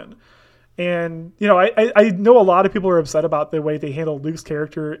MacGuffin. And you know, I know a lot of people are upset about the way they handled Luke's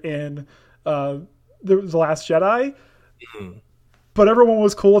character in the Last Jedi, but everyone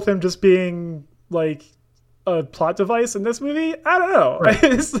was cool with him just being like a plot device in this movie. I don't know. Right.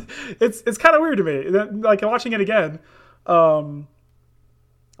 It's kind of weird to me. Like watching it again.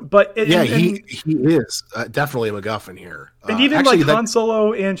 But he is definitely a MacGuffin here. And even actually, like Han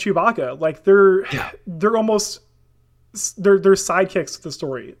Solo and Chewbacca, like they're almost they're sidekicks to the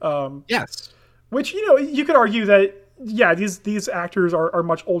story. Yes. Which, you know, you could argue that these actors are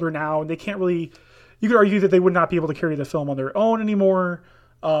much older now and they can't really. You could argue that they would not be able to carry the film on their own anymore.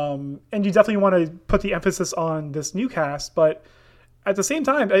 And you definitely want to put the emphasis on this new cast, but at the same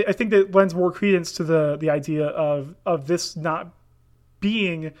time, I think that lends more credence to the idea of this not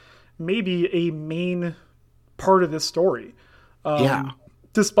being maybe a main part of this story.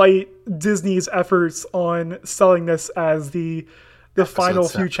 Despite Disney's efforts on selling this as the final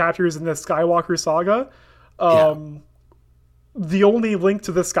few chapters in the Skywalker saga. the only link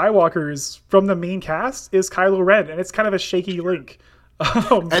to the Skywalkers from the main cast is Kylo Ren, and it's kind of a shaky link.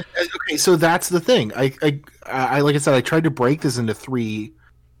 Okay, so that's the thing. I like I said, I tried to break this into 3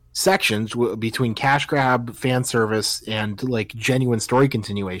 sections between cash grab, fan service, and like genuine story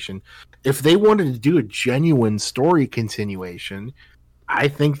continuation. If they wanted to do a genuine story continuation, I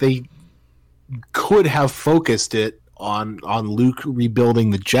think they could have focused it on Luke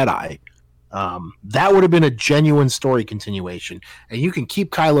rebuilding the Jedi. That would have been a genuine story continuation, and you can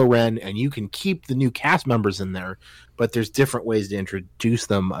keep Kylo Ren and you can keep the new cast members in there, but there's different ways to introduce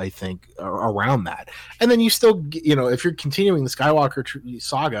them, I think, around that. And then you still, if you're continuing the Skywalker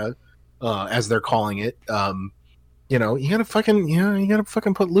saga, as they're calling it, you gotta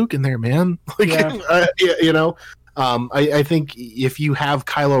fucking put Luke in there, man. Like, I think if you have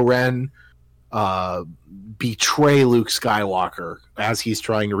Kylo Ren betray Luke Skywalker as he's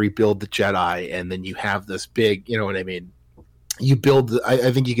trying to rebuild the Jedi, and then you have this big, you know what I mean? You build,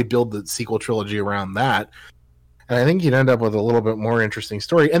 I think you could build the sequel trilogy around that, and I think you'd end up with a little bit more interesting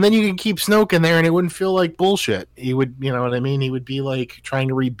story. And then you can keep Snoke in there, and it wouldn't feel like bullshit. He would, you know what I mean? He would be like trying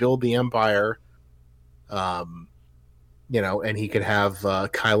to rebuild the Empire, and he could have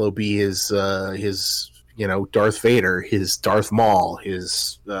Kylo be his Darth Vader, his Darth Maul,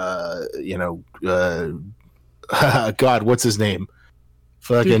 his God, what's his name?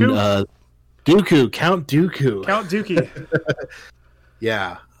 Fucking Dooku, Count Dooku. Count Dookie.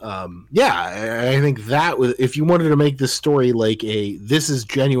 Yeah. I think that was, if you wanted to make this story like this is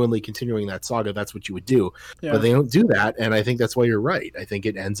genuinely continuing that saga, that's what you would do. Yeah. But they don't do that, and I think that's why you're right. I think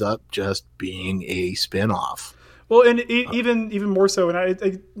it ends up just being a spin-off. Well, and even more so, and I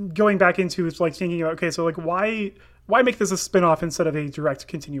going back into it's like thinking about, okay, so like why make this a spin-off instead of a direct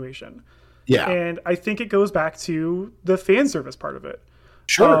continuation? Yeah. And I think it goes back to the fan service part of it.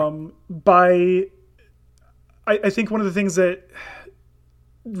 Sure. I think one of the things that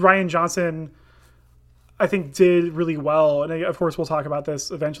Rian Johnson, I think, did really well, and of course we'll talk about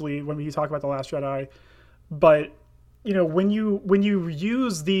this eventually when we talk about The Last Jedi, but when you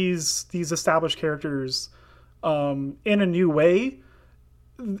use these established characters in a new way,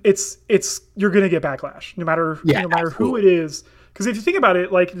 it's you're gonna get backlash no matter who it is. Because if you think about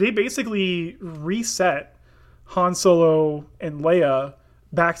it, like, they basically reset Han Solo and Leia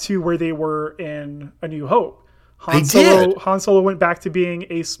back to where they were in A New Hope. Han Solo went back to being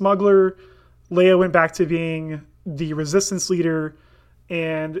a smuggler. Leia went back to being the resistance leader.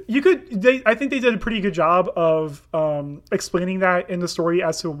 And I think they did a pretty good job of explaining that in the story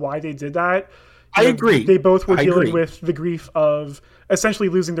as to why they did that. I agree. They both were dealing with the grief of essentially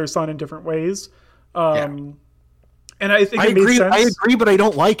losing their son in different ways. And I think it made sense. I agree, but I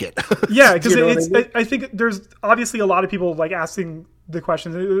don't like it. Yeah, because I think there's obviously a lot of people like asking the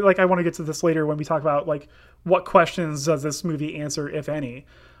questions. Like, I want to get to this later when we talk about like what questions does this movie answer, if any.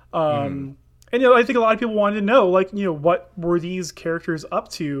 And I think a lot of people wanted to know, like, what were these characters up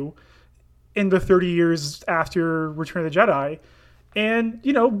to in the 30 years after Return of the Jedi? And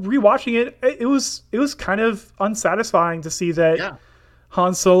rewatching it, it was kind of unsatisfying to see that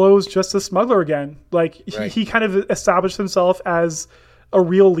Han Solo's just a smuggler again. Like, he kind of established himself as a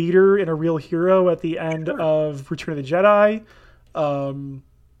real leader and a real hero at the end of Return of the Jedi.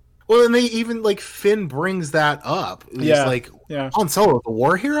 Well, and they even, like, Finn brings that up. He's like, Han Solo, the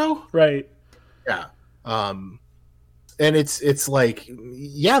war hero? Right. Yeah. And it's like,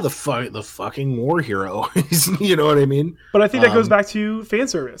 the fucking war hero. You know what I mean? But I think that goes back to fan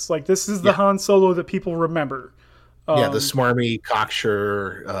service. Like, this is the Han Solo that people remember. The smarmy,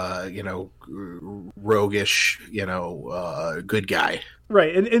 cocksure, roguish, good guy.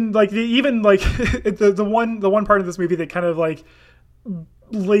 Right. And like, the one part of this movie that kind of like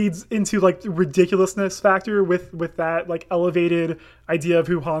leads into like the ridiculousness factor with that like elevated idea of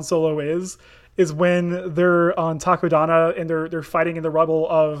who Han Solo is when they're on Takodana and they're fighting in the rubble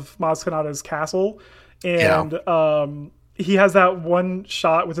of Maz Kanata's castle, and he has that one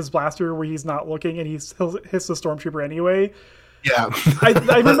shot with his blaster where he's not looking and he hits the stormtrooper anyway. Yeah.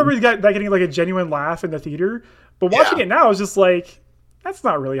 I remember that getting like a genuine laugh in the theater, but watching it now is just like, that's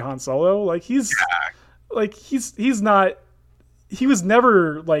not really Han Solo. Like, he's not, he was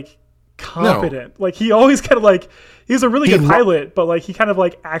never like competent. No. Like, he always kind of like, he was a really good pilot, but like he kind of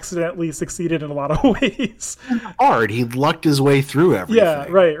like accidentally succeeded in a lot of ways. He lucked his way through everything. Yeah,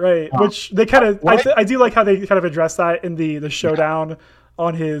 right. Which they kind of, I do like how they kind of address that in the showdown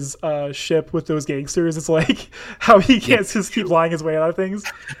on his ship with those gangsters. It's like how he can't just keep lying his way out of things,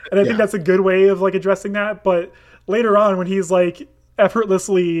 and I think that's a good way of like addressing that. But later on, when he's like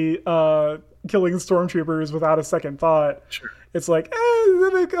effortlessly killing stormtroopers without a second thought. Sure. It's like,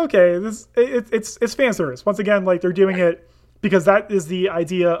 okay, it's fan service. Once again, like, they're doing it because that is the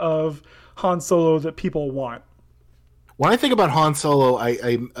idea of Han Solo that people want. When I think about Han Solo,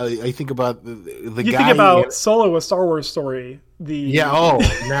 I think about the you guy. You think about Solo, a Star Wars story.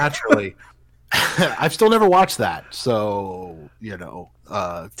 Naturally. I've still never watched that, so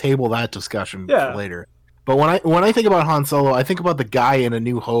table that discussion for later. But when I think about Han Solo, I think about the guy in A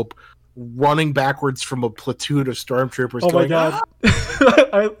New Hope running backwards from a platoon of stormtroopers. Oh my god!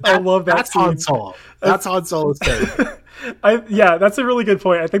 I love that. That's scene. Han Solo. That's Han Solo's character. That's a really good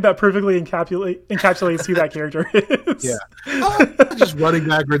point. I think that perfectly encapsulates who that character is. Yeah, just running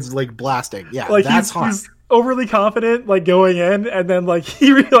backwards, like blasting. Yeah, like that's Han. He's overly confident, like going in, and then like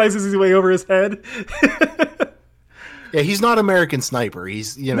he realizes he's way over his head. Yeah, he's not American Sniper.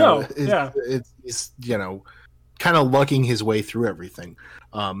 He's he's kind of lucking his way through everything.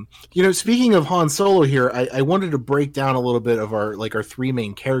 Speaking of Han Solo here, I wanted to break down a little bit of our three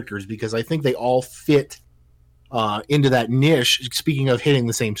main characters, because I think they all fit into that niche. Speaking of hitting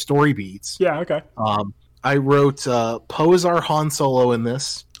the same story beats. Yeah. Okay. I wrote Poe as our Han Solo in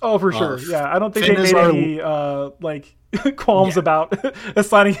this. Oh, for sure. I don't think Finn they made any qualms about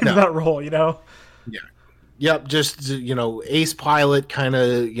assigning him to that role. Yeah. Yep. Just ace pilot, kind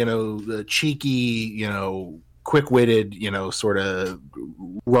of cheeky, quick-witted, sort of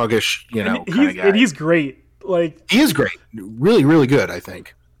ruggish, kind of guy. And he's great. He is great. Really, really good, I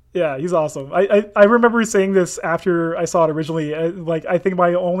think. Yeah, he's awesome. I remember saying this after I saw it originally. I think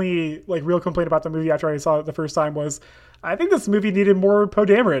my only real complaint about the movie after I saw it the first time was, I think this movie needed more Poe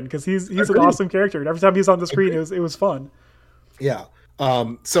Dameron, because he's an awesome character, and every time he's on the screen, it was fun. Yeah.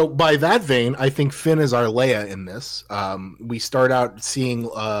 So by that vein, I think Finn is our Leia in this. We start out seeing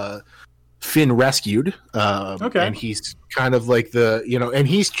Finn rescued, and he's kind of like and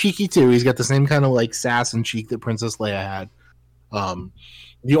he's cheeky too. He's got the same kind of sass and cheek that Princess Leia had.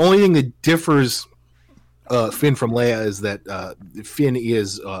 The only thing that differs Finn from Leia is that Finn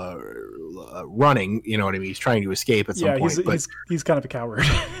is running. You know what I mean? He's trying to escape at some point. He's kind of a coward.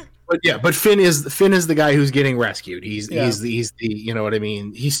 But Finn is the guy who's getting rescued. He's the you know what I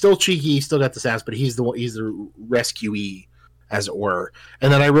mean? He's still cheeky. He's still got the sass, but he's the rescuee, as it were.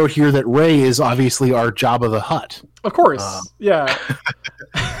 And then I wrote here that Rey is obviously our Jabba the Hutt. Of course, yeah.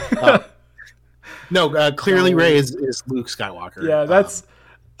 Clearly Rey is Luke Skywalker. Yeah, that's.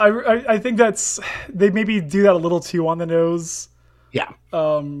 I think that's, they maybe do that a little too on the nose. Yeah.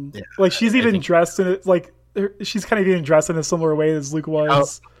 She's even dressed in it. She's kind of even dressed in a similar way as Luke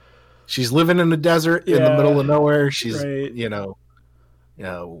was. She's living in the desert in the middle of nowhere. She's right.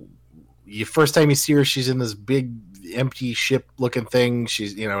 First time you see her, she's in this big empty ship looking thing.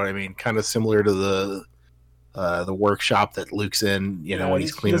 She's, what I mean, kind of similar to the workshop that Luke's in, when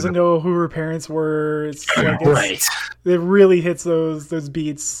he's cleaning. He doesn't know who her parents were. It's right. It really hits those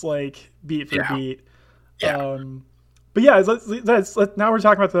beats beat for beat. Yeah. But yeah, now we're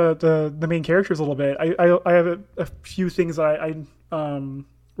talking about the main characters a little bit. I have a few things that I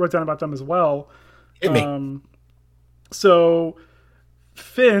wrote down about them as well. Hit me. So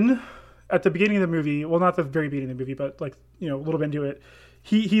Finn, at the beginning of the movie, well, not the very beginning of the movie, but a little bit into it,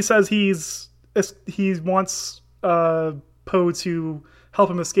 he says he wants Poe to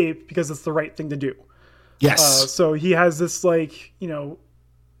help him escape because it's the right thing to do. Yes. So he has this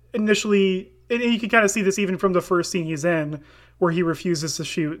initially, and you can kind of see this even from the first scene he's in, where he refuses to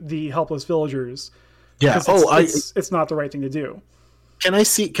shoot the helpless villagers. Yeah. It's not the right thing to do. Can I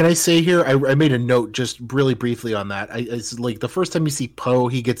say here? I made a note just really briefly on that. It's the first time you see Poe,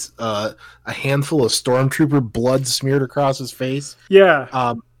 he gets a handful of stormtrooper blood smeared across his face. Yeah.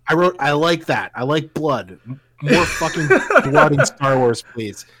 I wrote, I like that. I like blood. More fucking blood in Star Wars,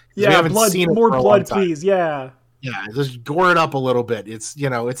 please. Yeah, we haven't seen it more blood, please. Yeah. Yeah, just gore it up a little bit. It's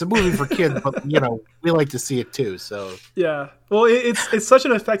it's a movie for kids, but we like to see it too. So yeah, well, it's such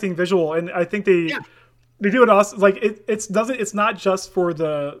an affecting visual, and I think they do it awesome. It's not just for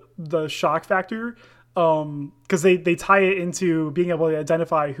the shock factor, because they tie it into being able to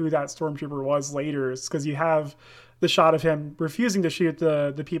identify who that stormtrooper was later. It's because you have the shot of him refusing to shoot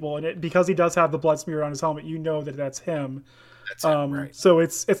the people, and because he does have the blood smear on his helmet, that that's him. That's him, right. So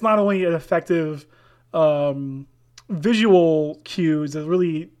it's not only an effective visual cue to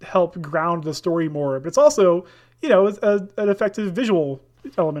really help ground the story more, but it's also an effective visual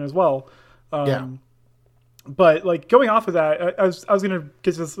element as well. But going off of that, I was gonna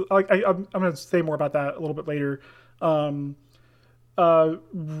get to this. I'm gonna say more about that a little bit later.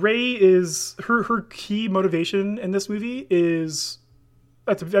 Rey is her key motivation in this movie is,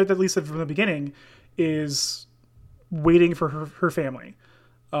 at least from the beginning, is waiting for her family.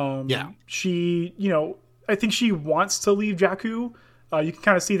 She, I think she wants to leave Jakku. You can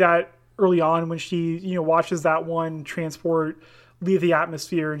kind of see that early on when she watches that one transport leave the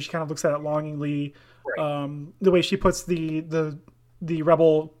atmosphere, and she kind of looks at it longingly. Right. The way she puts the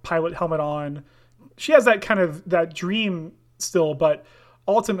rebel pilot helmet on, she has that kind of that dream still, but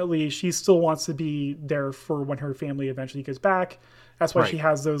ultimately she still wants to be there for when her family eventually gets back. That's why she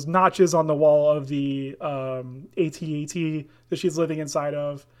has those notches on the wall of the AT-AT that she's living inside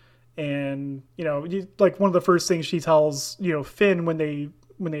of. And, like one of the first things she tells, Finn when they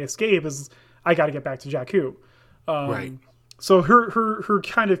escape is, I got to get back to Jakku. Right. So her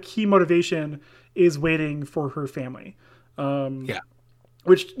kind of key motivation is waiting for her family.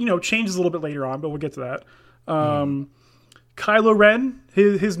 Which, changes a little bit later on, but we'll get to that. Kylo Ren,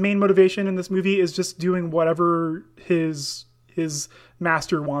 his main motivation in this movie is just doing whatever his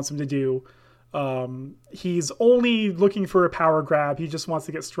master wants him to do. He's only looking for a power grab. He just wants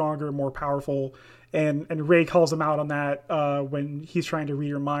to get stronger and more powerful. And Rey calls him out on that when he's trying to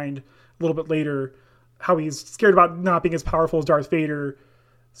read her mind a little bit later, how he's scared about not being as powerful as Darth Vader.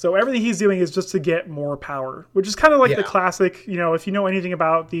 So everything he's doing is just to get more power, which is kind of like the classic, if you know anything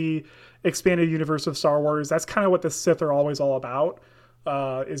about the expanded universe of Star Wars, that's kind of what the Sith are always all about,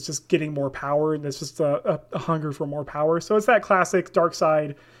 is just getting more power. And it's just a hunger for more power. So it's that classic dark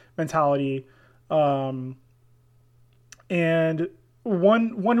side mentality. And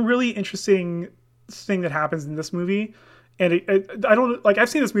one really interesting thing that happens in this movie, and I've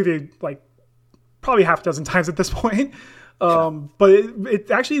seen this movie like probably half a dozen times at this point. But it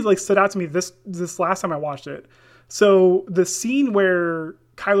actually like stood out to me this last time I watched it. So the scene where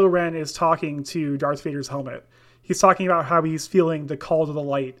Kylo Ren is talking to Darth Vader's helmet, he's talking about how he's feeling the call to the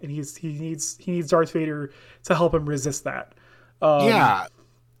light, and he needs Darth Vader to help him resist that.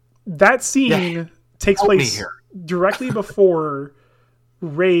 That scene takes place directly before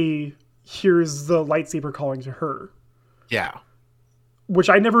Rey hears the lightsaber calling to her. Yeah. Which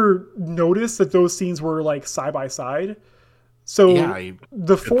I never noticed that those scenes were like side by side. So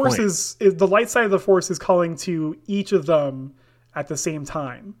the Force is the light side of the Force is calling to each of them at the same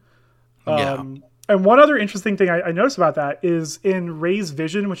time. And one other interesting thing I noticed about that is in Rey's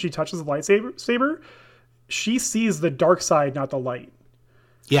vision, when she touches the lightsaber, she sees the dark side, not the light.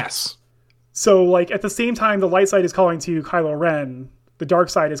 Yes. So like at the same time, the light side is calling to Kylo Ren, the dark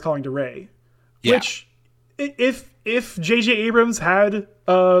side is calling to Rey. Yeah. Which, if J.J. Abrams had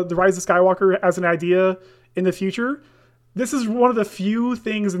The Rise of Skywalker as an idea in the future, this is one of the few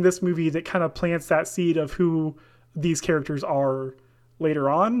things in this movie that kind of plants that seed of who these characters are later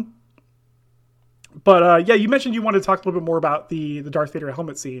on. But you mentioned you wanted to talk a little bit more about the Darth Vader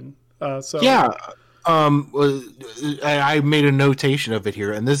helmet scene. I made a notation of it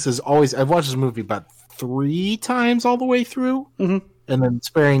here, and this is always, I've watched this movie about 3 times all the way through, and then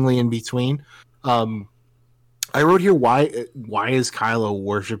sparingly in between. I wrote here, why is Kylo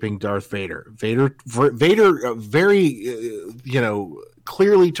worshiping Darth Vader? Vader very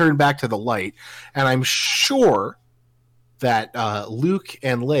clearly turned back to the light, and I'm sure that Luke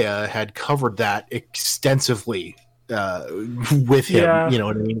and Leia had covered that extensively with him, you know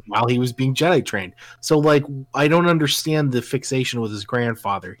what I mean, while he was being Jedi trained. So like, I don't understand the fixation with his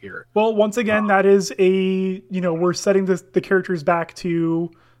grandfather here. Well, once again, that is we're setting the characters back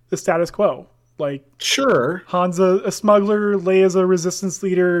to the status quo. Like, sure, Han's a smuggler, Leia's a resistance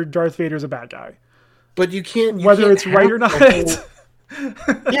leader, Darth Vader's a bad guy. But you can't it's right or not.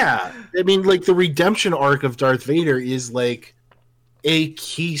 Yeah, I mean, like the redemption arc of Darth Vader is like a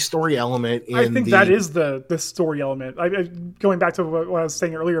key story element. I think that is the story element. Going back to what I was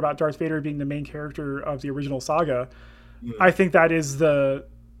saying earlier about Darth Vader being the main character of the original saga, I think that's the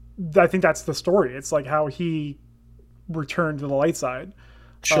story. It's like how he returned to the light side.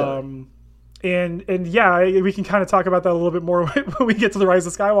 Sure. And we can kind of talk about that a little bit more when we get to the Rise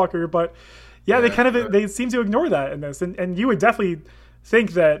of Skywalker. But they seem to ignore that in this, and you would definitely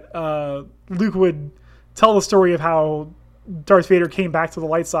think that Luke would tell the story of how Darth Vader came back to the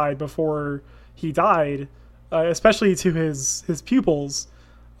light side before he died, especially to his pupils.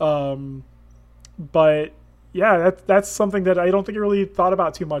 But that's something that I don't think I really thought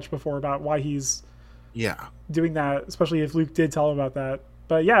about too much before, about why he's doing that, especially if Luke did tell him about that.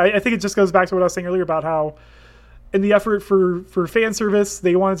 But I think it just goes back to what I was saying earlier about how, in the effort for fan service,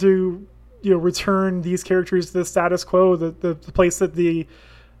 they wanted to return these characters to the status quo, the place that the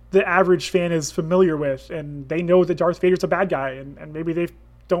average fan is familiar with, and they know that Darth Vader's a bad guy, and maybe they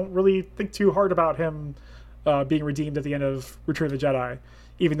don't really think too hard about him being redeemed at the end of Return of the Jedi,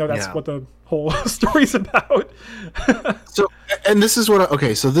 even though that's what the whole story's about. So, and this is what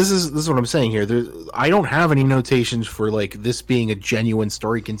this is what I'm saying here. I don't have any notations for like this being a genuine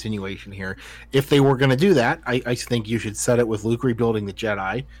story continuation here. If they were going to do that, I think you should set it with Luke rebuilding the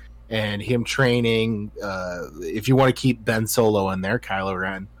Jedi, and him training. If you want to keep Ben Solo in there, Kylo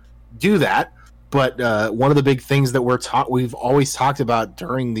Ren, do that. But one of the big things that we've always talked about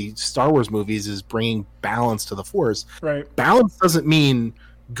during the Star Wars movies is bringing balance to the Force. Right. Balance doesn't mean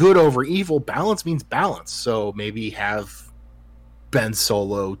good over evil. Balance means balance. So maybe have Ben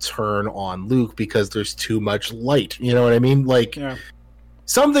Solo turn on Luke because there's too much light. You know what I mean? Like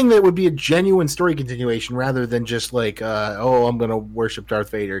something that would be a genuine story continuation rather than just like, I'm going to worship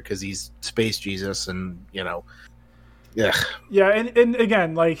Darth Vader because he's space Jesus and, Yeah. Yeah, and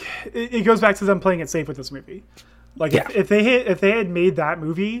again, like it goes back to them playing it safe with this movie. Like if they had made that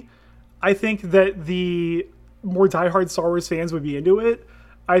movie, I think that the more diehard Star Wars fans would be into it.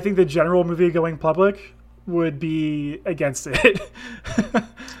 I think the general movie going public would be against it.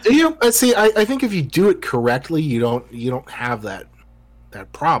 See, I think if you do it correctly, you don't have that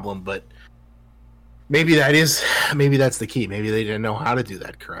problem, but maybe that's the key. Maybe they didn't know how to do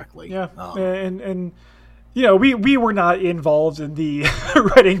that correctly. Yeah. And we were not involved in the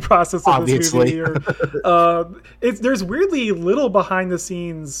writing process of this movie. There's weirdly little behind the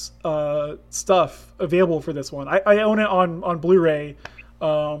scenes stuff available for this one. I own it on Blu-ray,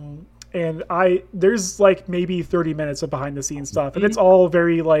 and there's like maybe 30 minutes of behind the scenes stuff, and it's all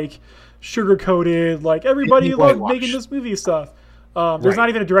very like sugar coated. Like everybody loved making this movie stuff. There's not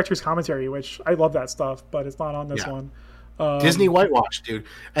even a director's commentary, which I love that stuff, but it's not on this one. Disney whitewash, dude,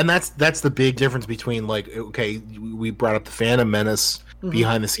 and that's the big difference between like, okay, we brought up the Phantom Menace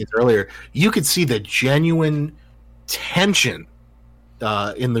behind the scenes earlier. You could see the genuine tension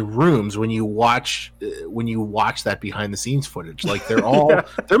in the rooms when you watch that behind the scenes footage. Like they're all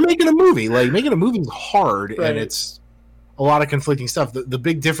they're making a movie. Like making a movie is hard, and it's a lot of conflicting stuff. The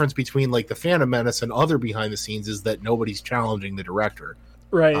big difference between like the Phantom Menace and other behind the scenes is that nobody's challenging the director.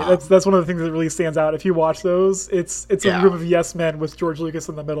 Right, that's one of the things that really stands out. If you watch those, it's a room of yes men with George Lucas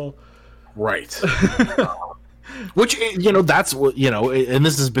in the middle. Right. Which that's what and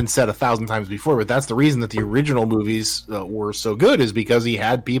this has been said 1,000 times before, but that's the reason that the original movies were so good is because he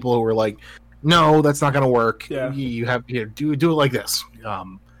had people who were like, no, that's not going to work. Yeah. You have do it like this.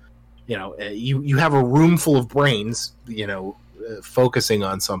 You have a room full of brains, focusing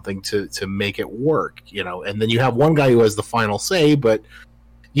on something to make it work, and then you have one guy who has the final say, but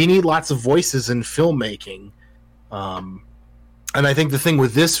you need lots of voices in filmmaking. And I think the thing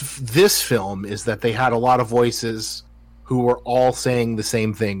with this film is that they had a lot of voices who were all saying the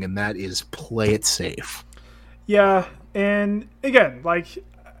same thing, and that is play it safe. Yeah, and again, like,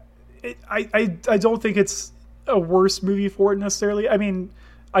 I don't think it's a worse movie for it necessarily. I mean,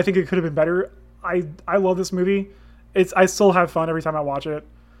 I think it could have been better. I love this movie. I still have fun every time I watch it.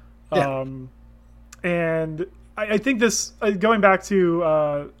 Yeah. And I think this, going back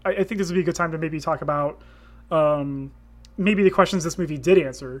to, I think this would be a good time to maybe talk about maybe the questions this movie did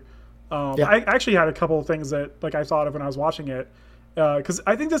answer. I actually had a couple of things that like I thought of when I was watching it, because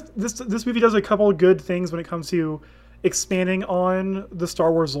I think this movie does a couple of good things when it comes to expanding on the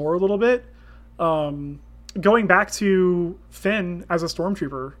Star Wars lore a little bit. Going back to Finn as a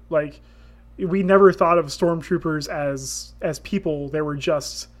stormtrooper, like we never thought of stormtroopers as people. They were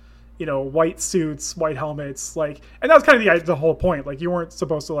just white suits, white helmets, like, and that was kind of the whole point. Like you weren't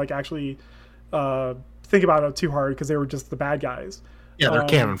supposed to like actually think about it too hard because they were just the bad guys. Yeah, they're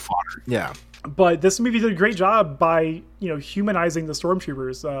cannon fodder. Yeah, but this movie did a great job by humanizing the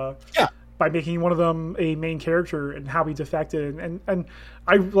stormtroopers. By making one of them a main character and how he defected, and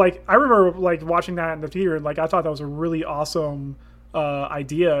I remember like watching that in the theater, and like I thought that was a really awesome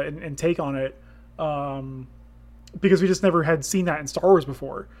idea and take on it, because we just never had seen that in Star Wars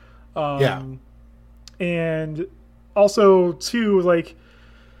before. And also too, like,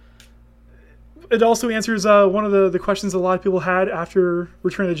 it also answers one of the questions a lot of people had after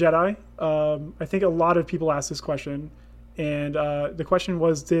Return of the Jedi. I think a lot of people asked this question, and the question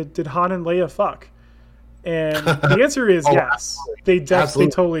was, did Han and Leia fuck? And the answer is yes. They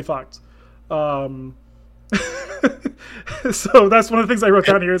totally fucked. So that's one of the things I wrote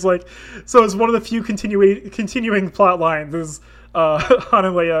down here. Is like, so it's one of the few continuing plot lines is Han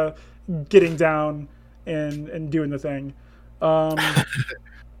and Leia getting down and doing the thing. Of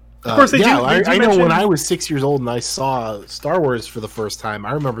course, I know when I was 6 years old and I saw Star Wars for the first time,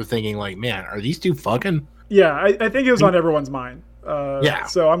 I remember thinking like, man, are these two fucking? Yeah, I think it was on everyone's mind.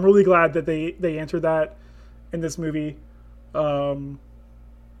 So I'm really glad that they answered that in this movie.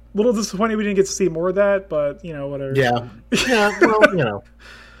 Little disappointed we didn't get to see more of that, but whatever. Yeah,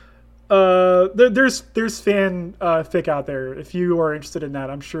 well, there's fan fic out there. If you are interested in that,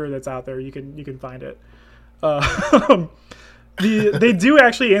 I'm sure that's out there. You can find it. They do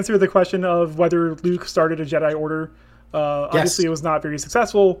actually answer the question of whether Luke started a Jedi Order. Obviously, it was not very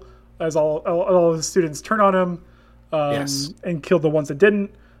successful. as all the students turn on him, and kill the ones that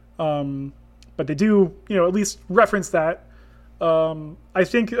didn't. But they do, at least reference that. I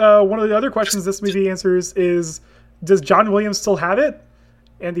think one of the other questions this movie answers is, does John Williams still have it?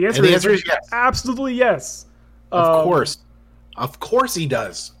 And the answer is yes. Absolutely yes. Of course he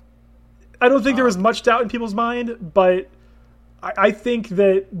does. I don't think there was much doubt in people's mind, but I think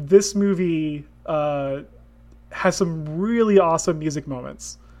that this movie has some really awesome music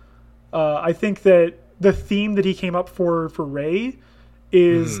moments. I think that the theme that he came up for Rey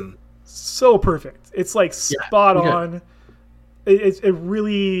is so perfect. It's like spot on. It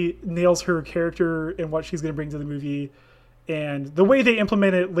really nails her character and what she's going to bring to the movie. And the way they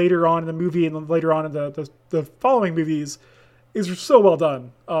implement it later on in the movie and then later on in the following movies is so well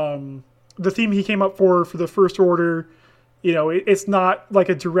done. The theme he came up for the First Order, it's not like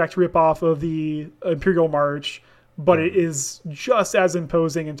a direct ripoff of the Imperial March, but it is just as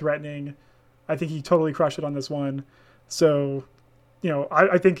imposing and threatening. I think he totally crushed it on this one. So,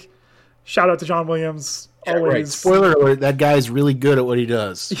 I think shout out to John Williams. Yeah, always. Right. Spoiler alert, that guy's really good at what he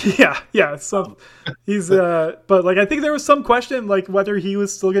does. Yeah. So he's but I think there was some question whether he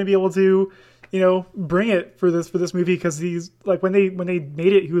was still going to be able to, bring it for this movie, because he's when they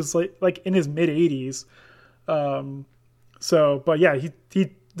made it, he was like in his mid 80s. But yeah, he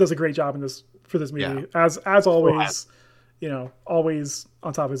does a great job for this movie, as always. Always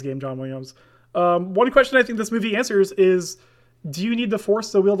on top of his game, John Williams. One question I think this movie answers is, do you need the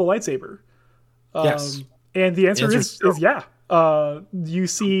Force to wield a lightsaber? Yes. And the answer is yeah. You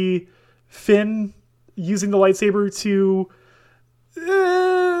see Finn using the lightsaber to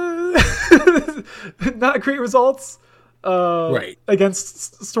not great results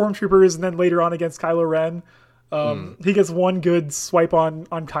against stormtroopers, and then later on against Kylo Ren. He gets one good swipe on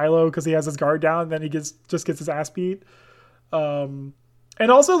Kylo because he has his guard down, and then he just gets his ass beat. And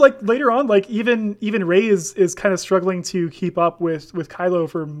also later on, even Rey is kind of struggling to keep up with Kylo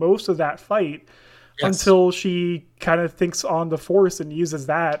for most of that fight, until she kind of thinks on the Force and uses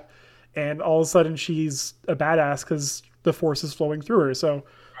that, and all of a sudden she's a badass because the Force is flowing through her. So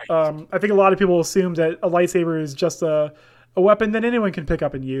I think a lot of people assume that a lightsaber is just a weapon that anyone can pick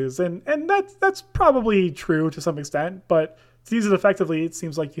up and use, and that's probably true to some extent, but to use it effectively, it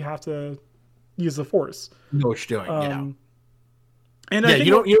seems like you have to use the Force. You know what you're doing, And I think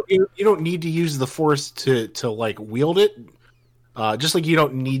you don't need to use the Force to wield it. Just like you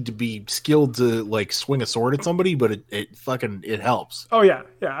don't need to be skilled to swing a sword at somebody, but it helps. Oh yeah.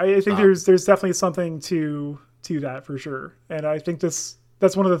 I think there's definitely something to that for sure. And I think that's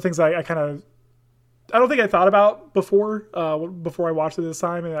one of the things I don't think I thought about before I watched it this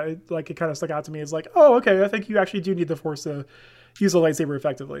time, and it kind of stuck out to me as oh, okay, I think you actually do need the Force to use a lightsaber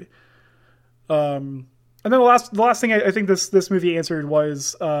effectively. And then the last thing I think this movie answered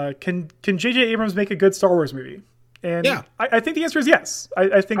was, can J.J. Abrams make a good Star Wars movie? And I think the answer is yes.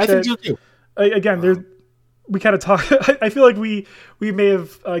 I think so too. Again, we kind of talk. I feel like we may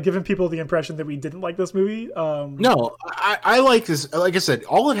have given people the impression that we didn't like this movie. No, I like this. Like I said,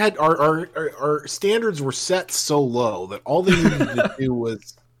 all it had our standards were set so low that all they needed to do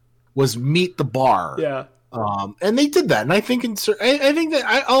was meet the bar. Yeah. And they did that, and I think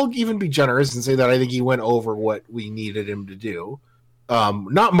that I'll even be generous and say that I think he went over what we needed him to do.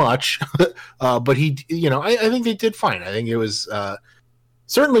 Not much, but he, I think they did fine. I think it was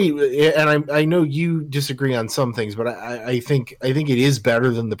certainly, and I know you disagree on some things, but I think it is better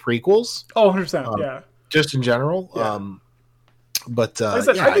than the prequels. Oh, 100%, yeah. Just in general, yeah. But I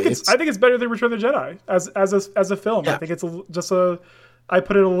think it's better than Return of the Jedi as a film. Yeah. I think it's I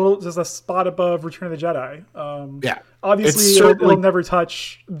put it just a spot above Return of the Jedi. Obviously it'll never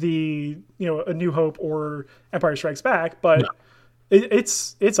touch the A New Hope or Empire Strikes Back, but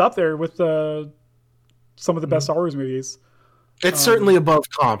it's up there with some of the best Star Wars movies. It's certainly above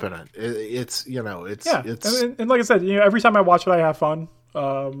competent. It's and like I said, every time I watch it, I have fun.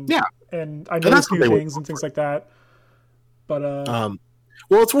 And I notice new things and things like that. But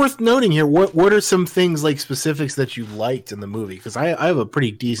well, it's worth noting here. What are some things specifics that you liked in the movie? Because I have a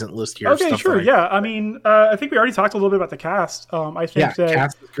pretty decent list here. Okay, sure. Yeah, I mean, I think we already talked a little bit about the cast. I think that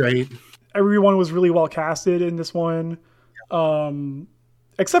cast is great. Everyone was really well casted in this one,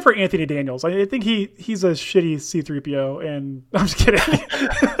 except for Anthony Daniels. I think he's a shitty C-3PO, and I'm just kidding.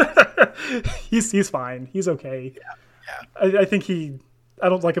 He's fine. He's okay. Yeah. I think I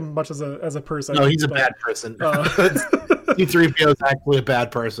don't like him much as a person. No, he's a bad person. C-3PO is actually a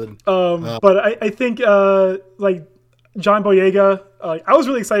bad person. But I think John Boyega, I was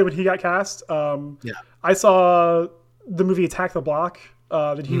really excited when he got cast. I saw the movie Attack the Block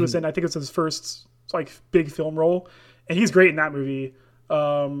that he was in. I think it's his first big film role, and he's great in that movie.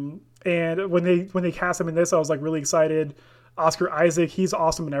 And when they cast him in this, I was like really excited. Oscar Isaac, he's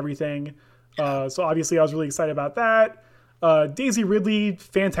awesome in everything. So obviously I was really excited about that. Daisy Ridley,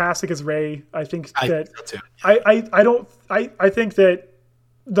 fantastic as Rey. I think that I think that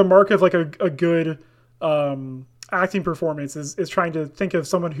the mark of like a good acting performance is trying to think of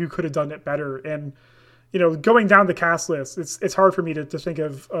someone who could have done it better. And going down the cast list, it's hard for me to think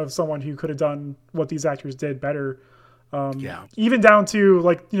of someone who could have done what these actors did better. Even down to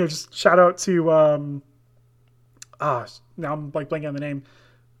like just shout out to now I'm like blanking on the name,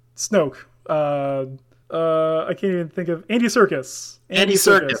 Snoke. I can't even think of Andy Serkis. Andy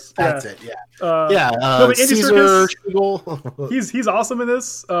Serkis. That's it. Yeah. No, but Andy Caesar Serkis, he's awesome in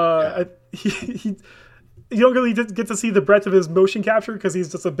this. He you don't really get to see the breadth of his motion capture because he's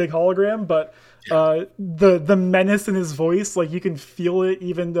just a big hologram, but the menace in his voice, like you can feel it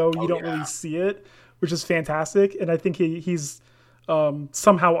even though you don't really see it, which is fantastic. And I think he's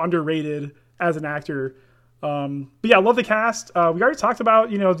somehow underrated as an actor. But yeah, I love the cast. We already talked about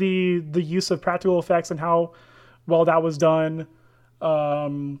the use of practical effects and how well that was done.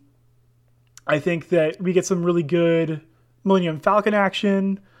 I think that we get some really good Millennium Falcon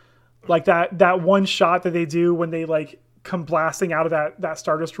action, like that one shot that they do when they like come blasting out of that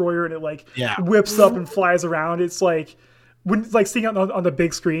Star Destroyer and it like whips up and flies around. It's like when like seeing it on the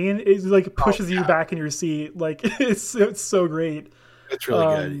big screen, it like pushes you back in your seat. Like it's so great. It's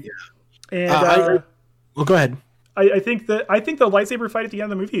really good. Yeah. And well, go ahead. I think the lightsaber fight at the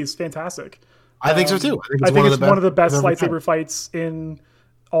end of the movie is fantastic. I think so too. I think it's one of the best lightsaber fights in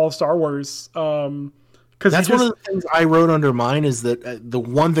all of Star Wars. Because that's one of the things I wrote under mine is that the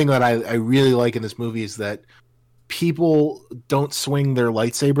one thing that I really like in this movie is that people don't swing their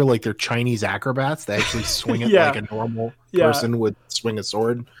lightsaber like they're Chinese acrobats. They actually swing it like a normal person would swing a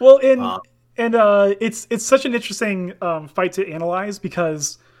sword. Well, and it's such an interesting fight to analyze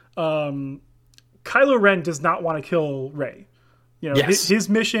because Kylo Ren does not want to kill Rey. His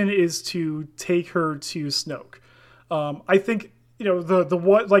mission is to take her to Snoke. I think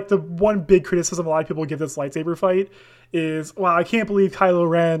the one big criticism a lot of people give this lightsaber fight is, wow, I can't believe Kylo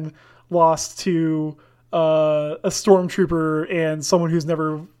Ren lost to a stormtrooper and someone who's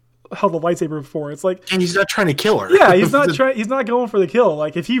never held a lightsaber before. It's like, and he's not trying to kill her. Yeah, he's not trying. He's not going for the kill.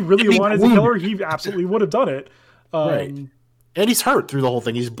 Like if he really wanted to kill her, he absolutely would have done it. Right. And he's hurt through the whole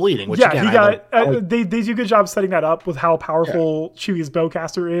thing. He's bleeding. Which, he got. They do a good job setting that up with how powerful Chewie's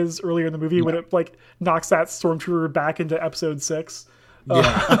bowcaster is earlier in the movie when it like knocks that stormtrooper back into Episode 6.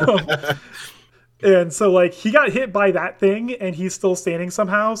 And so like he got hit by that thing and he's still standing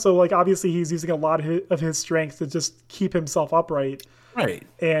somehow. So like obviously he's using a lot of his strength to just keep himself upright. Right.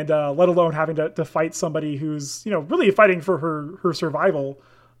 And let alone having to fight somebody who's really fighting for her survival.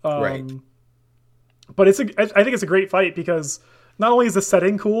 Right. But I think it's a great fight because not only is the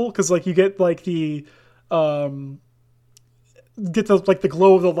setting cool, because like you get like the glow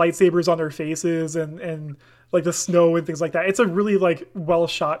of the lightsabers on their faces and like the snow and things like that. It's a really like well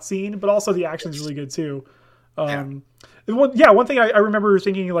shot scene, but also the action's really good too. One thing I remember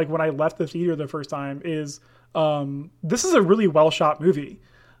thinking like when I left the theater the first time is this is a really well shot movie.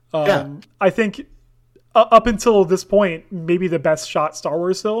 I think up until this point, maybe the best shot Star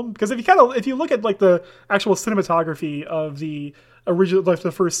Wars film, because if you look at like the actual cinematography of the original, like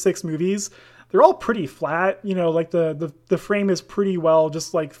the first 6 movies, they're all pretty flat. Like the frame is pretty well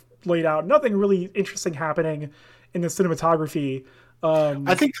just like laid out. Nothing really interesting happening in the cinematography.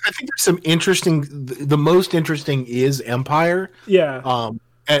 I think there's some interesting. The most interesting is Empire. Yeah.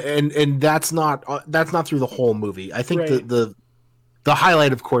 And that's not through the whole movie. I think the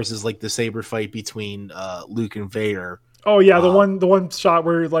highlight, of course, is like the saber fight between Luke and Vader. Oh yeah, the one shot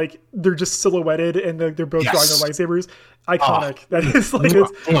where like they're just silhouetted and they're both drawing their lightsabers. Iconic. That is like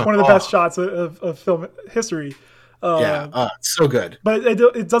it's one of the best shots of film history. It's so good. But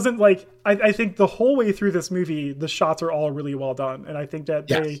it doesn't like. I think the whole way through this movie, the shots are all really well done, and I think that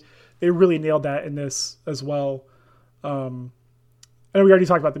they really nailed that in this as well. And we already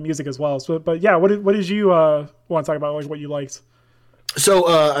talked about the music as well. So, but yeah, what did you want to talk about? Like what you liked? So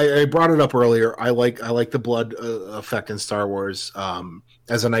I brought it up earlier. I like the blood effect in Star Wars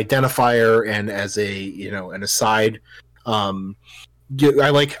as an identifier and as an aside. I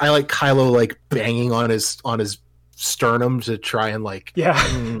like Kylo like banging on his sternum to try and like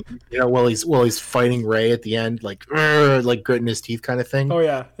while he's fighting Rey at the end, like gritting his teeth kind of thing. Oh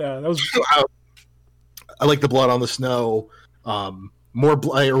yeah, that was. I like the blood on the snow. More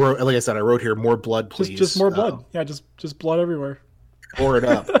blood. Like I said, I wrote here more blood, please. Just more blood. Just blood everywhere. Pour it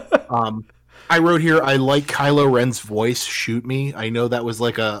up. I wrote here, I like Kylo Ren's voice, shoot me. I know that was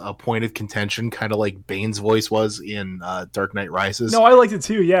like a point of contention, kind of like Bane's voice was in Dark Knight Rises. No, I liked it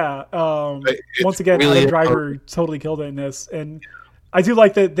too, yeah. Once again, really Adam Driver totally killed it in this. And I do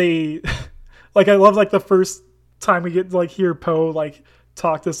like that they, like, I love like the first time we get to like hear Poe like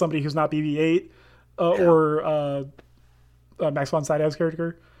talk to somebody who's not BB-8 or Max von Sydow's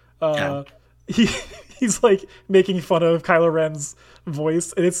character. He's like making fun of Kylo Ren's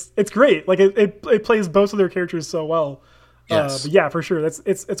voice, and it's great. Like it plays both of their characters so well. Yes. But yeah, for sure,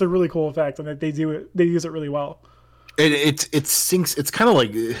 it's a really cool effect, and they use it really well. It sinks. It's kind of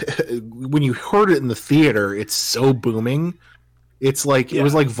like when you heard it in the theater, it's so booming. It's like it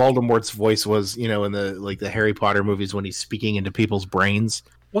was like Voldemort's voice was, in the Harry Potter movies when he's speaking into people's brains.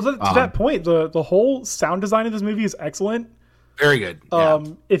 Well, to that point, the whole sound design of this movie is excellent. Very good.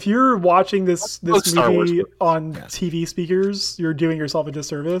 If you're watching this movie on TV speakers, you're doing yourself a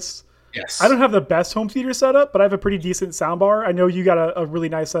disservice. Yes. I don't have the best home theater setup, but I have a pretty decent sound bar. I know you got a really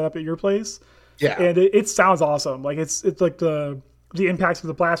nice setup at your place. Yeah. And it sounds awesome. Like it's like the impacts of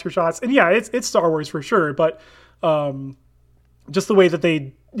the blaster shots. And yeah, it's Star Wars for sure, but just the way that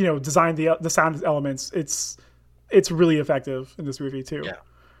they, designed the sound elements, it's really effective in this movie too. Yeah.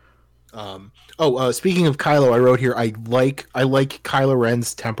 Speaking of Kylo, I wrote here, I like Kylo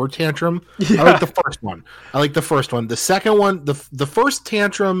Ren's temper tantrum. Yeah. I like the first one. The second one, the first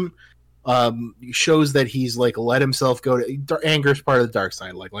tantrum shows that he's like let himself go to anger is part of the dark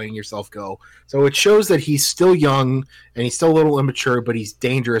side, like letting yourself go. So it shows that he's still young and he's still a little immature, but he's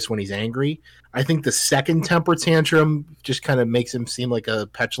dangerous when he's angry. I think the second temper tantrum just kind of makes him seem like a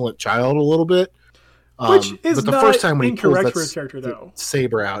petulant child a little bit. Which is but the not first time when he pulls incorrect for his character, though.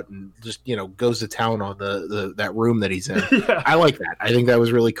 Saber out and just goes to town on that room that he's in. Yeah. I like that. I think that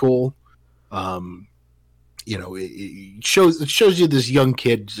was really cool. It shows you this young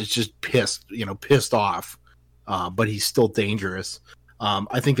kid that's just pissed off, but he's still dangerous.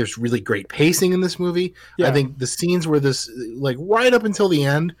 I think there's really great pacing in this movie. Yeah. I think the scenes where this, like right up until the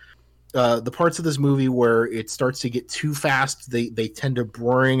end, the parts of this movie where it starts to get too fast, they tend to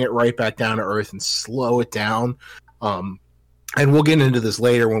bring it right back down to earth and slow it down. And we'll get into this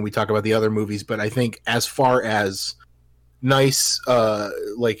later when we talk about the other movies, but I think as far as nice,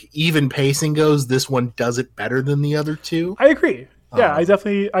 like even pacing goes, this one does it better than the other two. I agree. Yeah, I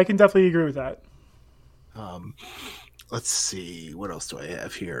can definitely agree with that. Let's see, what else do I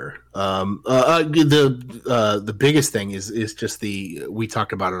have here? The biggest thing is just we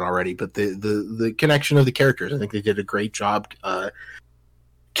talked about it already, but the connection of the characters. I think they did a great job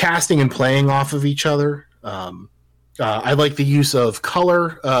casting and playing off of each other. I like the use of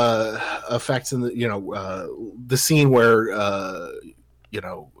color effects in the scene where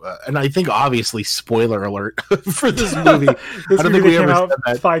and I think obviously spoiler alert for this movie. I don't think we ever said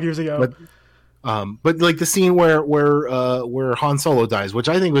that 5 years ago. But like the scene where Han Solo dies, which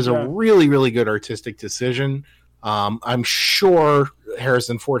I think was a really, really good artistic decision. I'm sure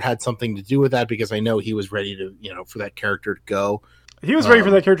Harrison Ford had something to do with that because I know he was ready to, for that character to go. He was ready for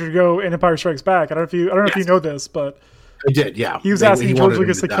that character to go in Empire Strikes Back. I don't know if you know this, but I did. Yeah, he was asking George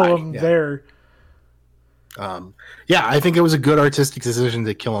Lucas to kill him there. I think it was a good artistic decision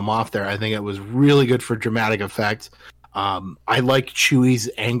to kill him off there. I think it was really good for dramatic effect. I like Chewie's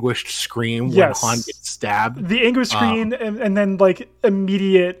anguished scream when Han gets stabbed. The anguished scream and then like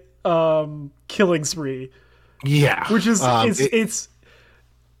immediate killing spree. Yeah, which is it's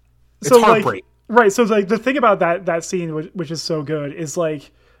so heartbreak. Right. So like the thing about that scene, which is so good, is like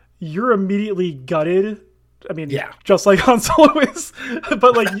you're immediately gutted. I mean, just like Han Solo is,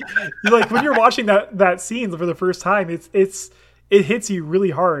 but like when you're watching that scene for the first time, it hits you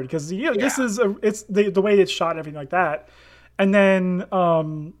really hard because this is it's the way it's shot and everything like that, and then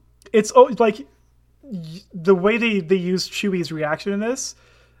it's like the way they use Chewie's reaction in this.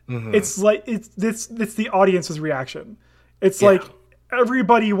 Mm-hmm. It's like it's the audience's reaction. It's like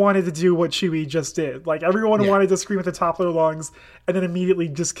everybody wanted to do what Chewie just did. Like everyone wanted to scream at the top of their lungs and then immediately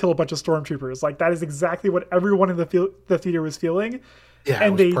just kill a bunch of stormtroopers. Like that is exactly what everyone in the theater was feeling. Yeah,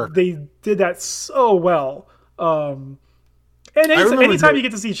 and they did that so well. And anytime you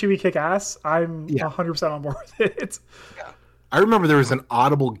get to see Chewie kick ass, I'm 100% on board with it. Yeah. I remember there was an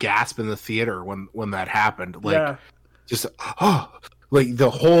audible gasp in the theater when that happened. Like, just like the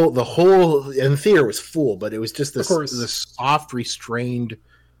whole and the theater was full, but it was just this soft, restrained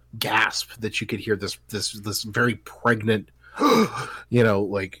gasp that you could hear. This very pregnant,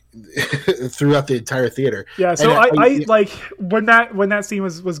 like throughout the entire theater. Yeah. So I like when that scene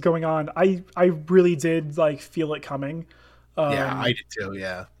was going on, I really did like feel it coming. I did too.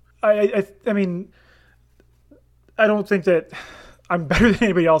 Yeah. I mean, I don't think that I'm better than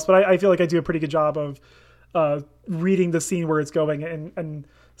anybody else, but I feel like I do a pretty good job of reading the scene where it's going and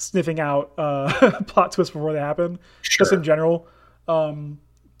sniffing out plot twists before they happen, just in general.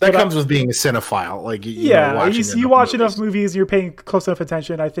 That comes with being a cinephile. Like, you watch enough movies, you're paying close enough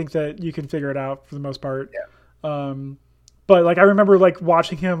attention. I think that you can figure it out for the most part. Yeah. But like I remember like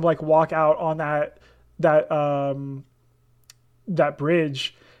watching him like walk out on that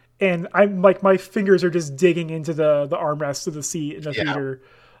bridge, and I'm like my fingers are just digging into the armrests of the seat in the theater.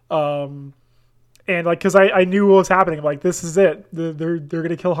 And like because I knew what was happening. I'm like, this is it. They're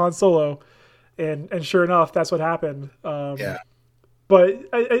gonna kill Han Solo, and sure enough, that's what happened.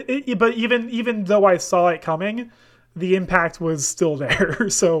 But but even though I saw it coming, the impact was still there.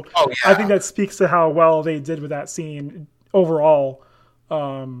 So I think that speaks to how well they did with that scene overall.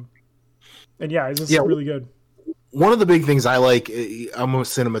 And it's just really good. One of the big things I like, I'm a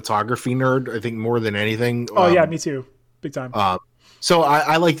cinematography nerd, I think more than anything. Me too. Big time. So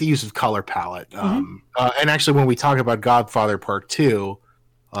I like the use of color palette. And actually when we talk about Godfather Part II,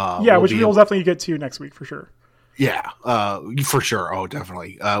 which we'll definitely get to next week for sure. Yeah, for sure. Oh,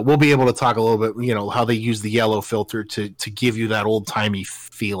 definitely. We'll be able to talk a little bit, how they use the yellow filter to give you that old timey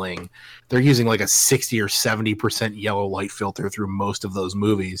feeling. They're using like a 60 or 70% yellow light filter through most of those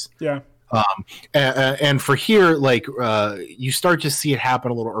movies. Yeah. And for here, like you start to see it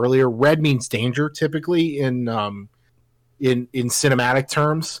happen a little earlier. Red means danger, typically in cinematic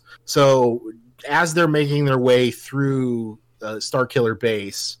terms. So as they're making their way through Starkiller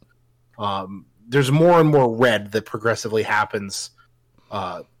Base, there's more and more red that progressively happens,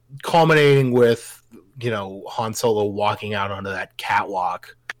 culminating with Han Solo walking out onto that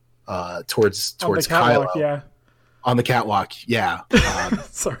catwalk towards Kylo. On the catwalk, yeah.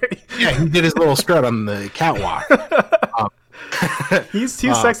 Sorry. Yeah, he did his little strut on the catwalk. He's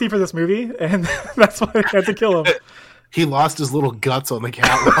too sexy for this movie, and that's why they had to kill him. He lost his little guts on the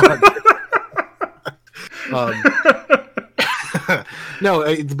catwalk. No,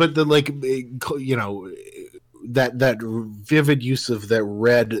 but that vivid use of that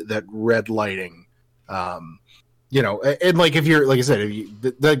red lighting, and like if you're like I said,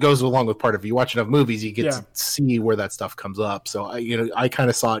 that goes along with part of you watch enough movies, you get to see where that stuff comes up. So I kind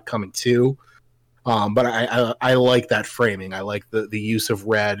of saw it coming too, but I like that framing. I like the use of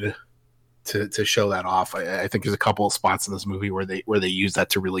red to show that off. I think there's a couple of spots in this movie where they use that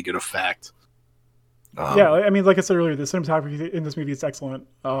to really good effect. I mean, like I said earlier, the cinematography in this movie is excellent.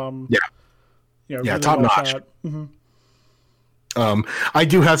 Really top notch. Mm-hmm. I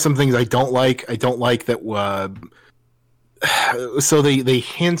do have some things I don't like. I don't like that. So they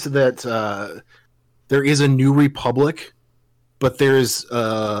hint that there is a new republic, but there's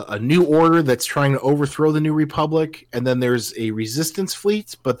a new order that's trying to overthrow the new republic, and then there's a resistance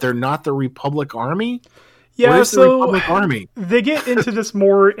fleet, but they're not the Republic Army. Yeah, so Republic Army? They get into this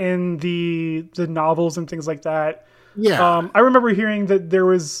more in the novels and things like that. Yeah, I remember hearing that there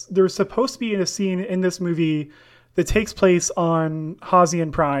was supposed to be a scene in this movie that takes place on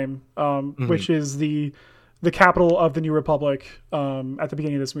Hazian Prime, which is the capital of the New Republic at the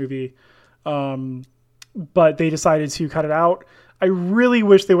beginning of this movie. But they decided to cut it out. I really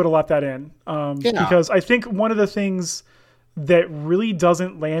wish they would have left that in because I think one of the things that really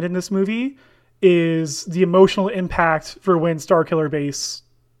doesn't land in this movie is the emotional impact for when Starkiller Base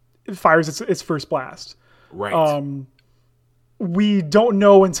fires its first blast. Right. We don't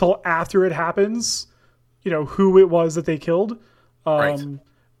know until after it happens, who it was that they killed. Right.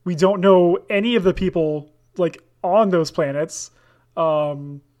 We don't know any of the people like on those planets.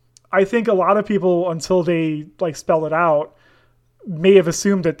 I think a lot of people, until they like spell it out, may have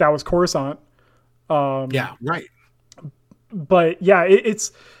assumed that was Coruscant. Yeah. Right. But yeah,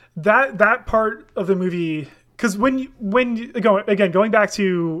 it's that part of the movie, because when going back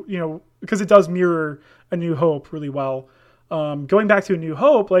to because it does mirror A New Hope really well. Going back to A New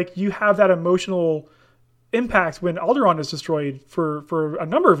Hope, like you have that emotional impact when Alderaan is destroyed for a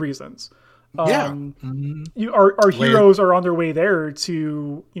number of reasons. Our heroes are on their way there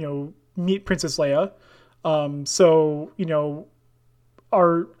to meet Princess Leia.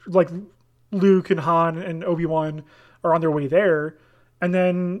 Our like Luke and Han and Obi-Wan are on their way there. And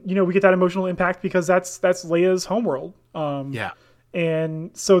then, we get that emotional impact because that's Leia's homeworld. And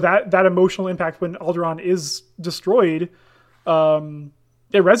so that emotional impact when Alderaan is destroyed, it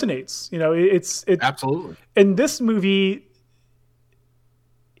resonates. It's absolutely. In this movie,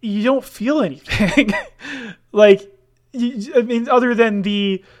 you don't feel anything. Other than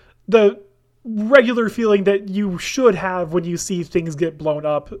the regular feeling that you should have when you see things get blown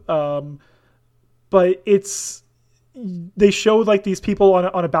up. But it's they showed like these people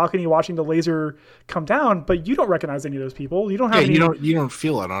on a balcony watching the laser come down, but you don't recognize any of those people. You don't have you don't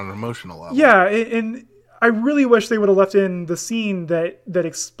feel it on an emotional level. Yeah, and I really wish they would have left in the scene that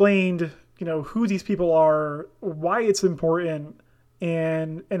explained, who these people are, why it's important,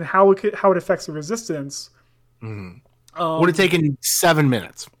 and how it affects the resistance. Mm-hmm. Would have taken 7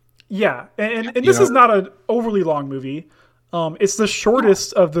 minutes. Yeah, and this is not an overly long movie. It's the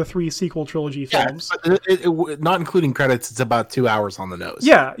shortest of the 3 sequel trilogy films. Not including credits, it's about 2 hours on the nose.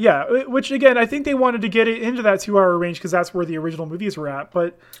 Yeah. Which again, I think they wanted to get it into that 2-hour range because that's where the original movies were at.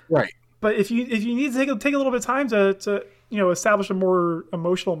 But right. But if you need to take a little bit of time to establish a more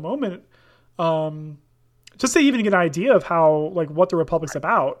emotional moment, just to even get an idea of how what the Republic's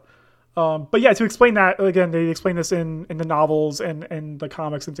about. But yeah, to explain that again, they explain this in the novels and the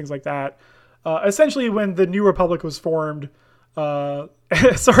comics and things like that. Essentially, when the New Republic was formed, if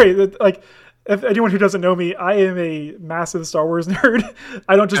anyone who doesn't know me, I am a massive Star Wars nerd.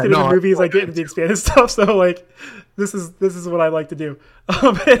 I don't just get into movies; I get into the expanded stuff. So this is what I like to do.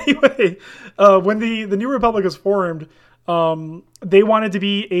 Anyway, when the New Republic was formed, they wanted to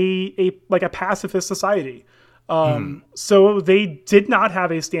be a pacifist society. So they did not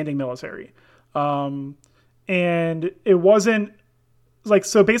have a standing military, and it wasn't.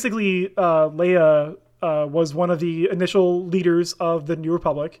 So basically, Leia was one of the initial leaders of the New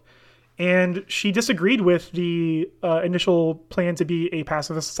Republic, and she disagreed with the initial plan to be a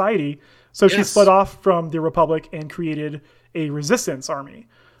pacifist society. So she split off from the Republic and created a resistance army,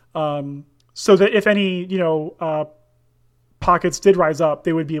 so that if any pockets did rise up,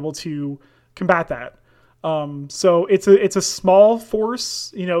 they would be able to combat that. So it's a small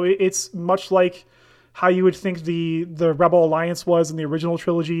force. It's much like how you would think the Rebel Alliance was in the original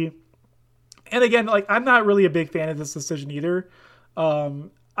trilogy. And again, I'm not really a big fan of this decision either.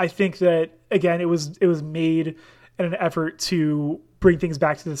 I think that again, it was made in an effort to bring things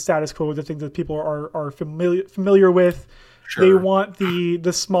back to the status quo, the things that people are familiar with. Sure. They want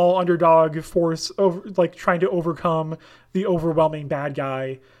the small underdog force trying to overcome the overwhelming bad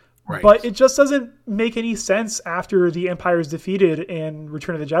guy. Right. But it just doesn't make any sense after the Empire is defeated in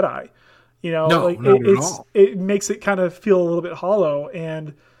Return of the Jedi. It makes it kind of feel a little bit hollow,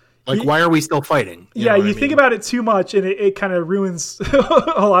 and why are we still fighting? You think about it too much, and it kind of ruins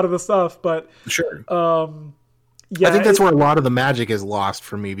a lot of the stuff. But sure, I think that's where a lot of the magic is lost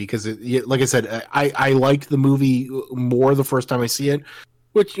for me because, like I said, I liked the movie more the first time I see it.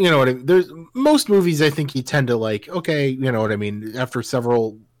 Which there's most movies I think you tend to after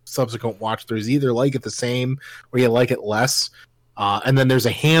several subsequent watch throughs, either like it the same or you like it less. And then there's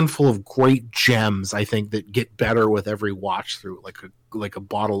a handful of great gems, I think, that get better with every watch through, like a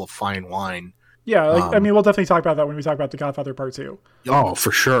bottle of fine wine. Yeah, we'll definitely talk about that when we talk about The Godfather Part II. Oh,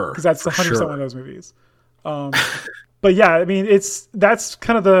 for sure. Because that's 100% one of those movies. But yeah, that's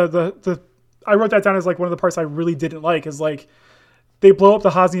kind of the I wrote that down as one of the parts I really didn't like is they blow up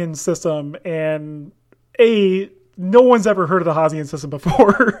the Hosnian system, and no one's ever heard of the Hosnian system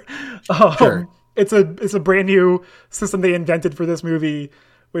before. Sure. It's a brand new system they invented for this movie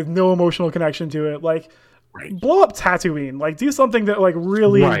with no emotional connection to it. Blow up Tatooine. Do something that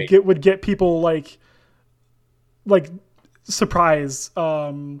really would get people surprised.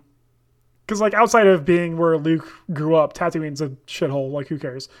 Because outside of being where Luke grew up, Tatooine's a shithole. Who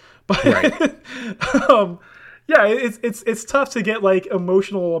cares? But yeah, it's tough to get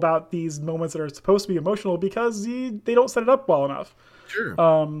emotional about these moments that are supposed to be emotional because they don't set it up well enough. Sure.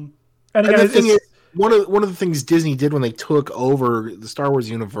 And again, the thing is, one of the things Disney did when they took over the Star Wars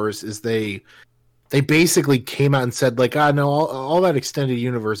universe is they basically came out and said no, all that extended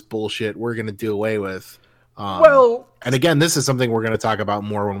universe bullshit we're going to do away with. And again, this is something we're going to talk about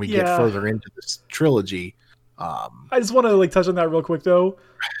more when we get further into this trilogy. I just want to touch on that real quick though.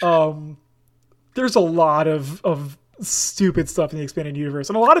 There's a lot of stupid stuff in the expanded universe,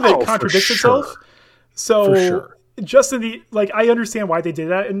 and a lot of it contradicts itself. So just in the I understand why they did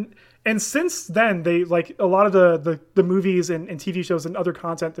that, and since then they a lot of the movies and TV shows and other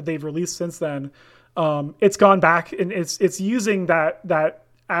content that they've released since then, it's gone back and it's using that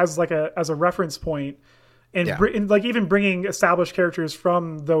as as a reference point, and even bringing established characters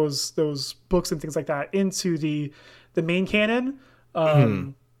from those books and things like that into the main canon.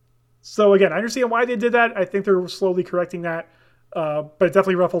 So again, I understand why they did that. I think they're slowly correcting that, but it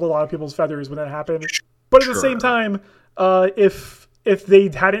definitely ruffled a lot of people's feathers when that happened. But at the same time, if they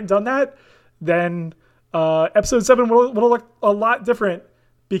hadn't done that, then Episode 7 would have looked a lot different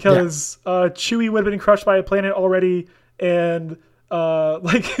because Chewie would have been crushed by a planet already, and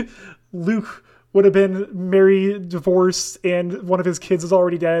Luke would have been married, divorced, and one of his kids is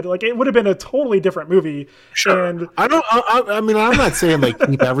already dead. Like, it would have been a totally different movie. Sure. And I mean, I'm not saying like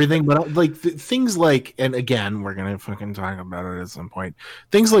keep everything, but like things like, and again, we're gonna fucking talk about it at some point.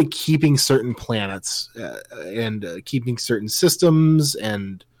 Things like keeping certain planets and keeping certain systems,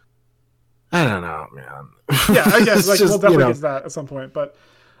 and I don't know, man. Yeah, I guess like we'll definitely get to that at some point, but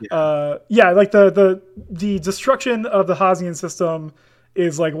like the destruction of the Hazian system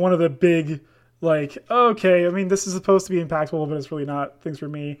is like one of the big, like, okay, I mean, this is supposed to be impactful, but it's really not things for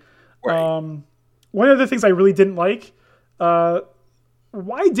me. Right. One of the things I really didn't like,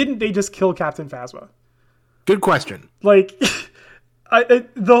 why didn't they just kill Captain Phasma? Good question. Like,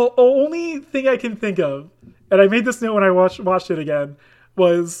 the only thing I can think of, and I made this note when I watched it again,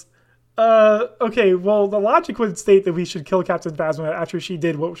 was, okay, well, the logic would state that we should kill Captain Phasma after she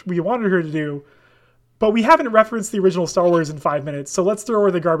did what we wanted her to do, but we haven't referenced the original Star Wars in 5 minutes, so let's throw her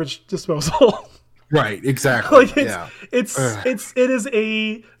in the garbage disposal. Right, exactly. Like, it is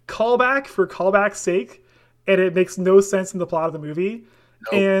a callback for callback's sake, and it makes no sense in the plot of the movie.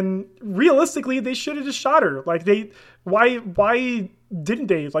 Nope. And realistically, they should have just shot her. Like, why didn't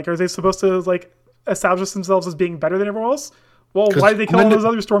they? Like, are they supposed to like establish themselves as being better than everyone else? Well, why did they kill all those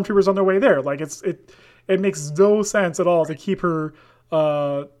other stormtroopers on their way there? Like, it makes no sense at all to keep her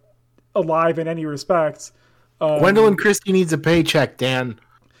alive in any respect. Gwendolyn Christie needs a paycheck, Dan.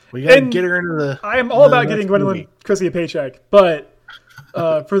 We gotta get her into the. I am all about getting Gwendolyn Christie a paycheck, but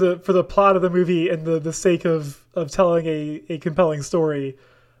for the plot of the movie and the sake of telling a compelling story,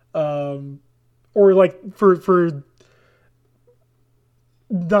 or like for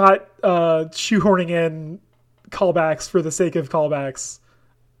not shoehorning in callbacks for the sake of callbacks,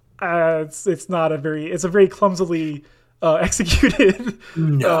 it's a very clumsily executed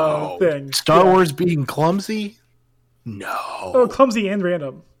thing. Star Wars being clumsy? No. Oh, clumsy and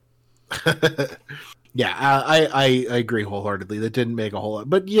random. Yeah, I agree wholeheartedly. That didn't make a whole lot,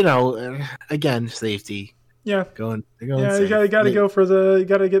 but again, safety. Yeah, going. Yeah, you gotta go for you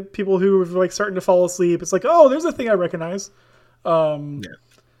gotta get people who are like starting to fall asleep. It's like, oh, there's a thing I recognize. But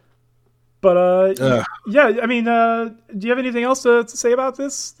yeah, I mean, do you have anything else to say about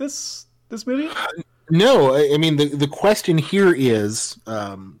this movie? No, I mean the question here is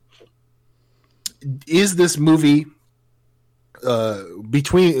this movie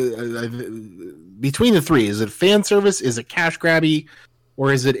between the three? Is it fan service? Is it cash grabby?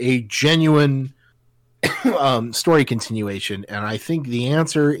 Or is it a genuine story continuation? And I think the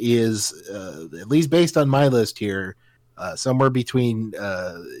answer is, at least based on my list here, somewhere between.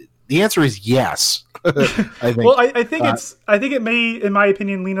 The answer is yes. I think. Well, I think I think it may, in my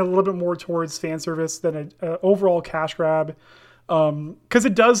opinion, lean a little bit more towards fan service than an overall cash grab, because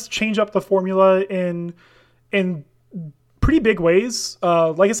it does change up the formula in pretty big ways.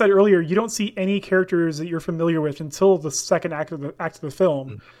 Like I said earlier, you don't see any characters that you're familiar with until the second act of the film.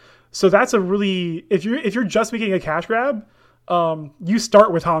 Mm-hmm. So that's a really, if you're just making a cash grab, you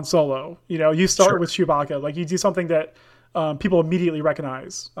start with Han Solo. You start with Chewbacca. Like, you do something that people immediately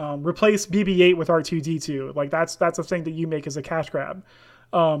recognize. Replace BB-8 with R2-D2. Like, that's a thing that you make as a cash grab.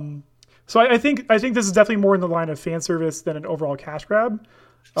 So I think this is definitely more in the line of fan service than an overall cash grab.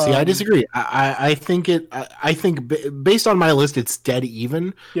 See, I disagree. I think based on my list, it's dead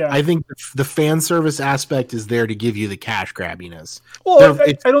even. Yeah. I think the fan service aspect is there to give you the cash grabbiness. Well,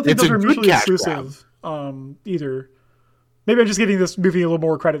 I don't think those are mutually exclusive either. Maybe I'm just giving this movie a little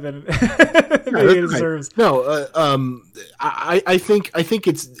more credit than maybe it deserves. No, I think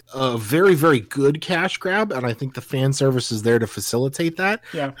it's a very, very good cash grab, and I think the fan service is there to facilitate that.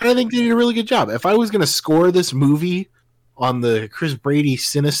 Yeah. And I think they did a really good job. If I was going to score this movie on the Chris Brady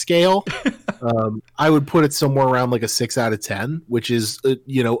Cine scale, I would put it somewhere around like a 6 out of 10, which is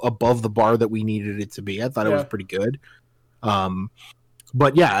above the bar that we needed it to be. I thought it was pretty good.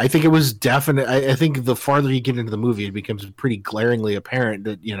 But yeah, I think it was definite. I think the farther you get into the movie, it becomes pretty glaringly apparent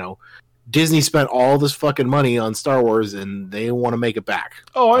that Disney spent all this fucking money on Star Wars and they want to make it back.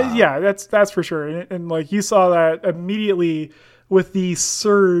 Oh yeah, that's for sure. And like, you saw that immediately with the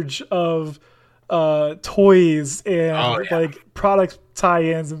surge of toys and like product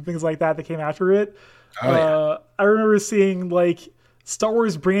tie-ins and things like that came after it. I remember seeing like Star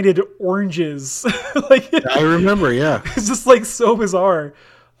Wars branded oranges. Like, I remember, yeah. It's just like so bizarre.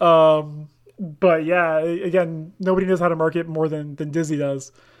 But yeah, again, nobody knows how to market more than Disney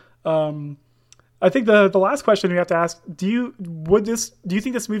does. I think the last question we have to ask, do you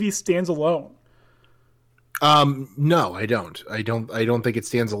think this movie stands alone? No, I don't. I don't think it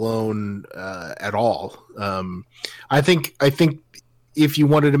stands alone at all. I think if you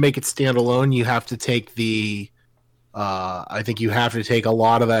wanted to make it stand alone, you have to take the I think you have to take a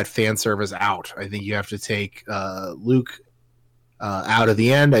lot of that fan service out. I think you have to take Luke out of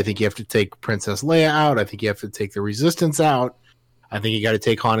the end. I think you have to take Princess Leia out. I think you have to take the Resistance out. I think you got to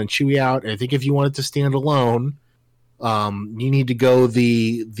take Han and Chewie out. And I think if you want it to stand alone, you need to go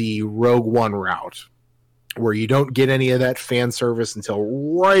the Rogue One route, where you don't get any of that fan service until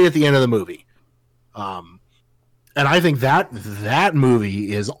right at the end of the movie. And I think that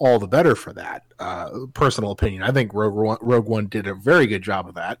movie is all the better for that. Personal opinion. I think Rogue One did a very good job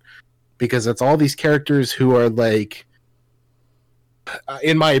of that, because it's all these characters who are like,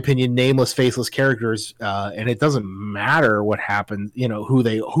 in my opinion, nameless, faceless characters, and it doesn't matter what happened, who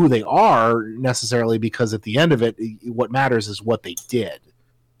they are necessarily, because at the end of it, what matters is what they did.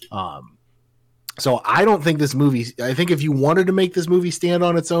 So I don't think this movie. I think if you wanted to make this movie stand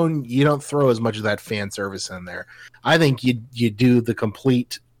on its own, you don't throw as much of that fan service in there. I think you do the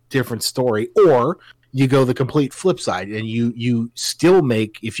complete different story, or you go the complete flip side, and you still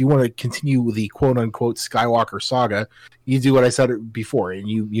make, if you want to continue the quote unquote Skywalker saga, you do what I said before, and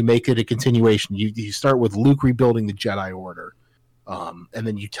you make it a continuation. You start with Luke rebuilding the Jedi Order, and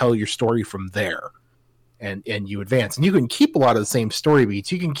then you tell your story from there. And you advance, and you can keep a lot of the same story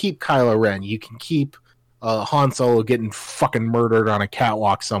beats. You can keep Kylo Ren. You can keep Han Solo getting fucking murdered on a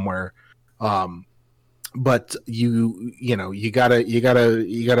catwalk somewhere. But you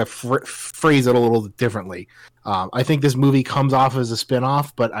gotta phrase it a little differently. I think this movie comes off as a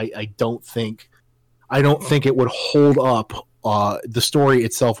spinoff, but I don't think it would hold up. The story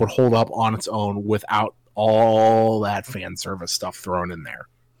itself would hold up on its own without all that fan service stuff thrown in there.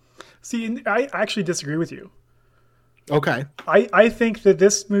 See, I actually disagree with you. Okay. I think that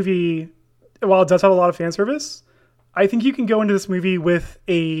this movie, while it does have a lot of fan service, I think you can go into this movie with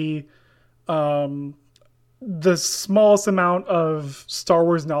the smallest amount of Star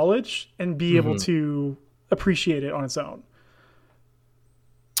Wars knowledge and be able to appreciate it on its own.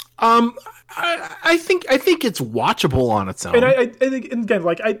 I think it's watchable on its own. And I think, and again,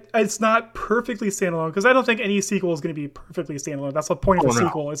 it's not perfectly standalone, because I don't think any sequel is going to be perfectly standalone. That's the point of the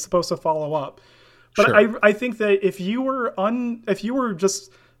sequel. It's supposed to follow up. But sure. I think that if you were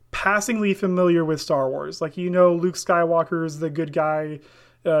just passingly familiar with Star Wars, like, Luke Skywalker's the good guy,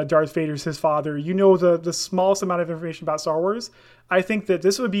 Darth Vader's his father, the smallest amount of information about Star Wars, I think that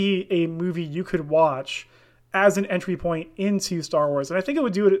this would be a movie you could watch as an entry point into Star Wars. And I think it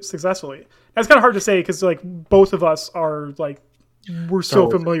would do it successfully. That's kind of hard to say, because both of us are we're so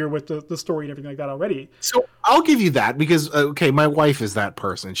familiar with the story and everything like that already. So I'll give you that, because my wife is that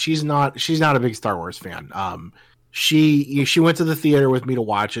person. She's not a big Star Wars fan. She went to the theater with me to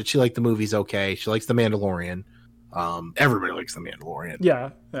watch it. She liked the movies. Okay. She likes The Mandalorian. Everybody likes The Mandalorian. Yeah.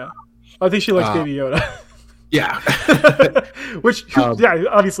 I think she likes Baby Yoda. Yeah.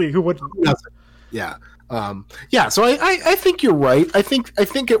 Obviously, who wouldn't? Yeah. So I think you're right. I think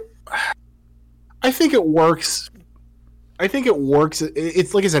it works. I think it works.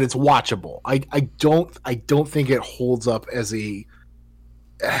 It's like I said, it's watchable. I don't think it holds up as a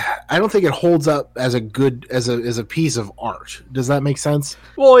good as a piece of art. Does that make sense?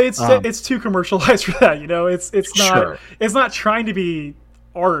 Well, it's too commercialized for that. It's not. Sure. It's not trying to be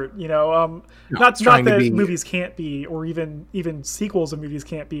art. Not that movies can't be, or even sequels of movies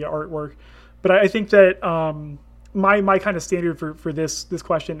can't be artwork. But I think that my kind of standard for this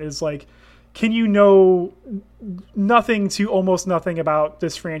question is can you know nothing to almost nothing about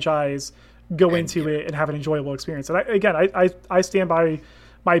this franchise, go into it and have an enjoyable experience? And I stand by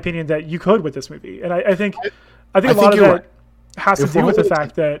my opinion that you could with this movie. And I think a lot of that has to do with the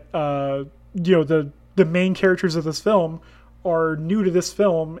fact that the main characters of this film are new to this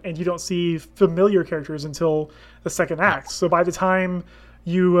film, and you don't see familiar characters until the second act. So by the time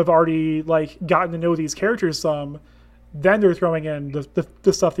you have already gotten to know these characters some, then they're throwing in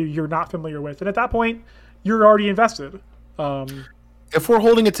the stuff that you're not familiar with, and at that point you're already invested. If we're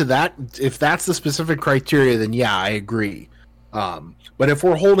holding it to that, if that's the specific criteria, then yeah, I agree. But if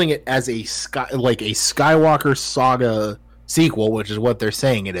we're holding it as a Skywalker saga sequel, which is what they're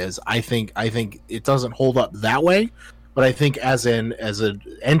saying it is, I think it doesn't hold up that way. But I think as an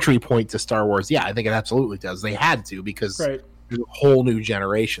entry point to Star Wars, yeah, I think it absolutely does. They had to, because there's a whole new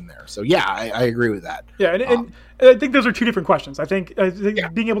generation there. So yeah, I agree with that. Yeah, and I think those are two different questions. I think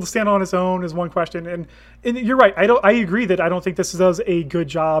being able to stand on its own is one question, and you're right. I agree that I don't think this does a good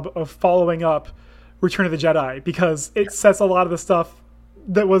job of following up Return of the Jedi, because it sets a lot of the stuff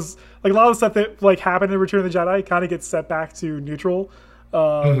that was a lot of the stuff that happened in Return of the Jedi kind of gets set back to neutral,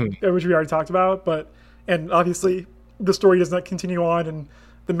 which we already talked about. And obviously the story does not continue on, and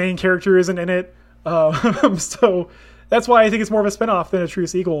the main character isn't in it. So that's why I think it's more of a spinoff than a true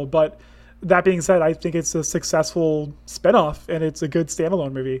sequel. But that being said, I think it's a successful spinoff, and it's a good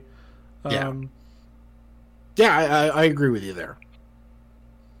standalone movie. I agree with you there.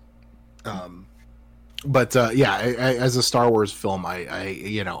 But as a Star Wars film,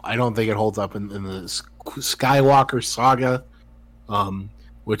 I don't think it holds up in the Skywalker saga,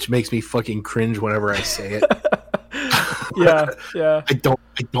 which makes me fucking cringe whenever I say it. yeah. I don't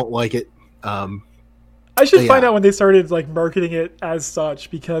like it. I should find out when they started like marketing it as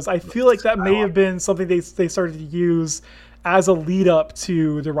such, because I feel like that may have been something they started to use as a lead up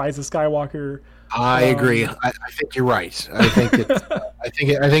to the Rise of Skywalker. I agree. I think you're right. I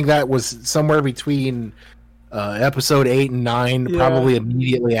think that was somewhere between episode 8 and 9, probably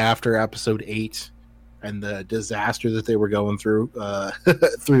immediately after episode 8 and the disaster that they were going through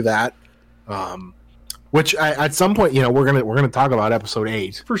through that. Which at some point, we're gonna talk about episode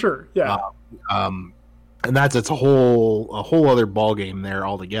 8 for sure. Yeah. And it's a whole other ball game there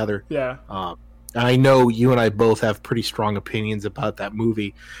altogether. Yeah. And I know you and I both have pretty strong opinions about that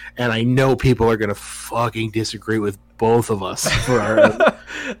movie, and I know people are gonna fucking disagree with both of us.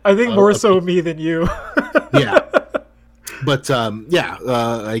 I think more so me than you. Yeah. But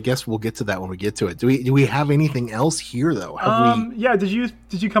I guess we'll get to that when we get to it. Do we have anything else here though? Yeah. Did you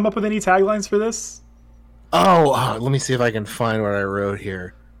come up with any taglines for this? Let me see if I can find what I wrote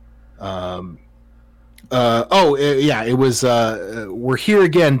here. It was we're here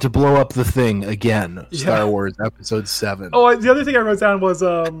again to blow up the thing again. Star Wars Episode 7. Oh, the other thing I wrote down was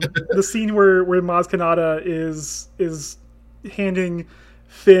the scene where Maz Kanata is handing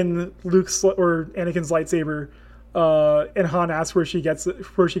Finn Luke's or Anakin's lightsaber, and Han asks where she got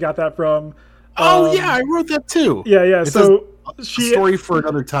that from. I wrote that too. Yeah. So a story for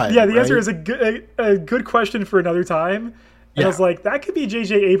another time. Yeah, the answer is a good question for another time. And I was like, that could be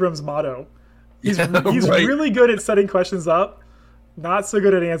J.J. Abrams' motto. He's really good at setting questions up, not so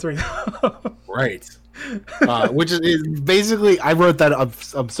good at answering them. Right. Which is basically, I wrote that.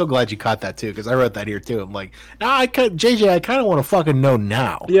 I'm so glad you caught that too, because I wrote that here too. I'm like, JJ, I kind of want to fucking know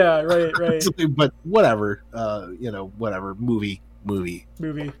now. Yeah, right. But whatever, whatever. Movie. You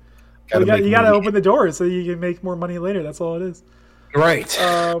got to open the door so you can make more money later. That's all it is. Right.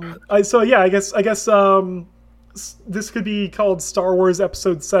 I guess this could be called Star Wars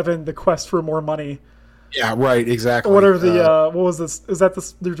Episode 7: The Quest for More Money. Yeah, right, exactly. Or whatever what was this? Is that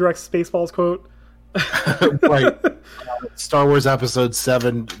the direct Spaceballs quote? Right. Star Wars Episode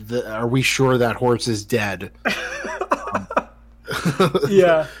 7, are we sure that horse is dead?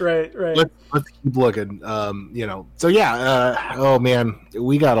 Yeah, right. Let's keep looking. Oh man,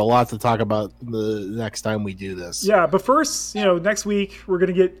 we got a lot to talk about the next time we do this. Yeah, but first, next week we're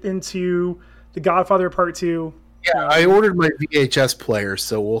going to get into The Godfather Part II. Yeah, I ordered my VHS player,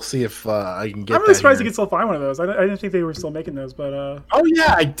 so we'll see if I can get. I'm really surprised you can still find one of those. I didn't think they were still making those, but. Oh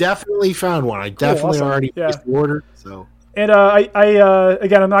yeah, I definitely found one. I definitely already placed the order. So. And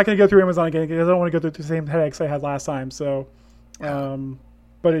again, I'm not going to go through Amazon again because I don't want to go through the same headaches I had last time. So,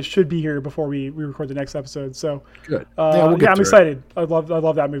 but it should be here before we record the next episode. So good. I'm excited. I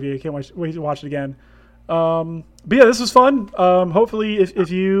love that movie. I can't wait to watch it again. But yeah, this was fun. Hopefully,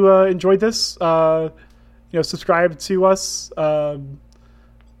 if you enjoyed this, subscribe to us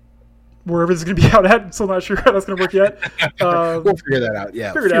wherever this is going to be out at. Still not sure how that's going to work yet. We'll figure that out.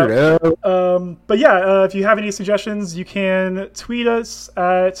 Yeah, figure it out. But yeah, if you have any suggestions, you can tweet us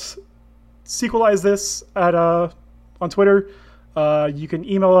at sequelizethis on Twitter. You can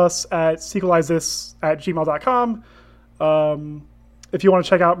email us at sequelizethis@gmail.com. If you want to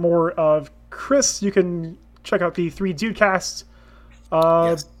check out more of Chris, you can check out the 3 Dudecast.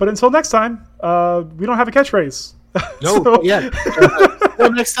 But until next time, we don't have a catchphrase. No,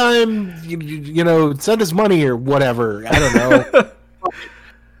 well, next time, send us money or whatever. I don't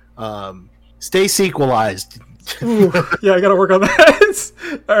know. Stay sequelized. Yeah, I got to work on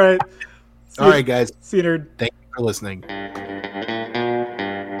that. All right. All right, guys. See you, nerd. Thank you for listening.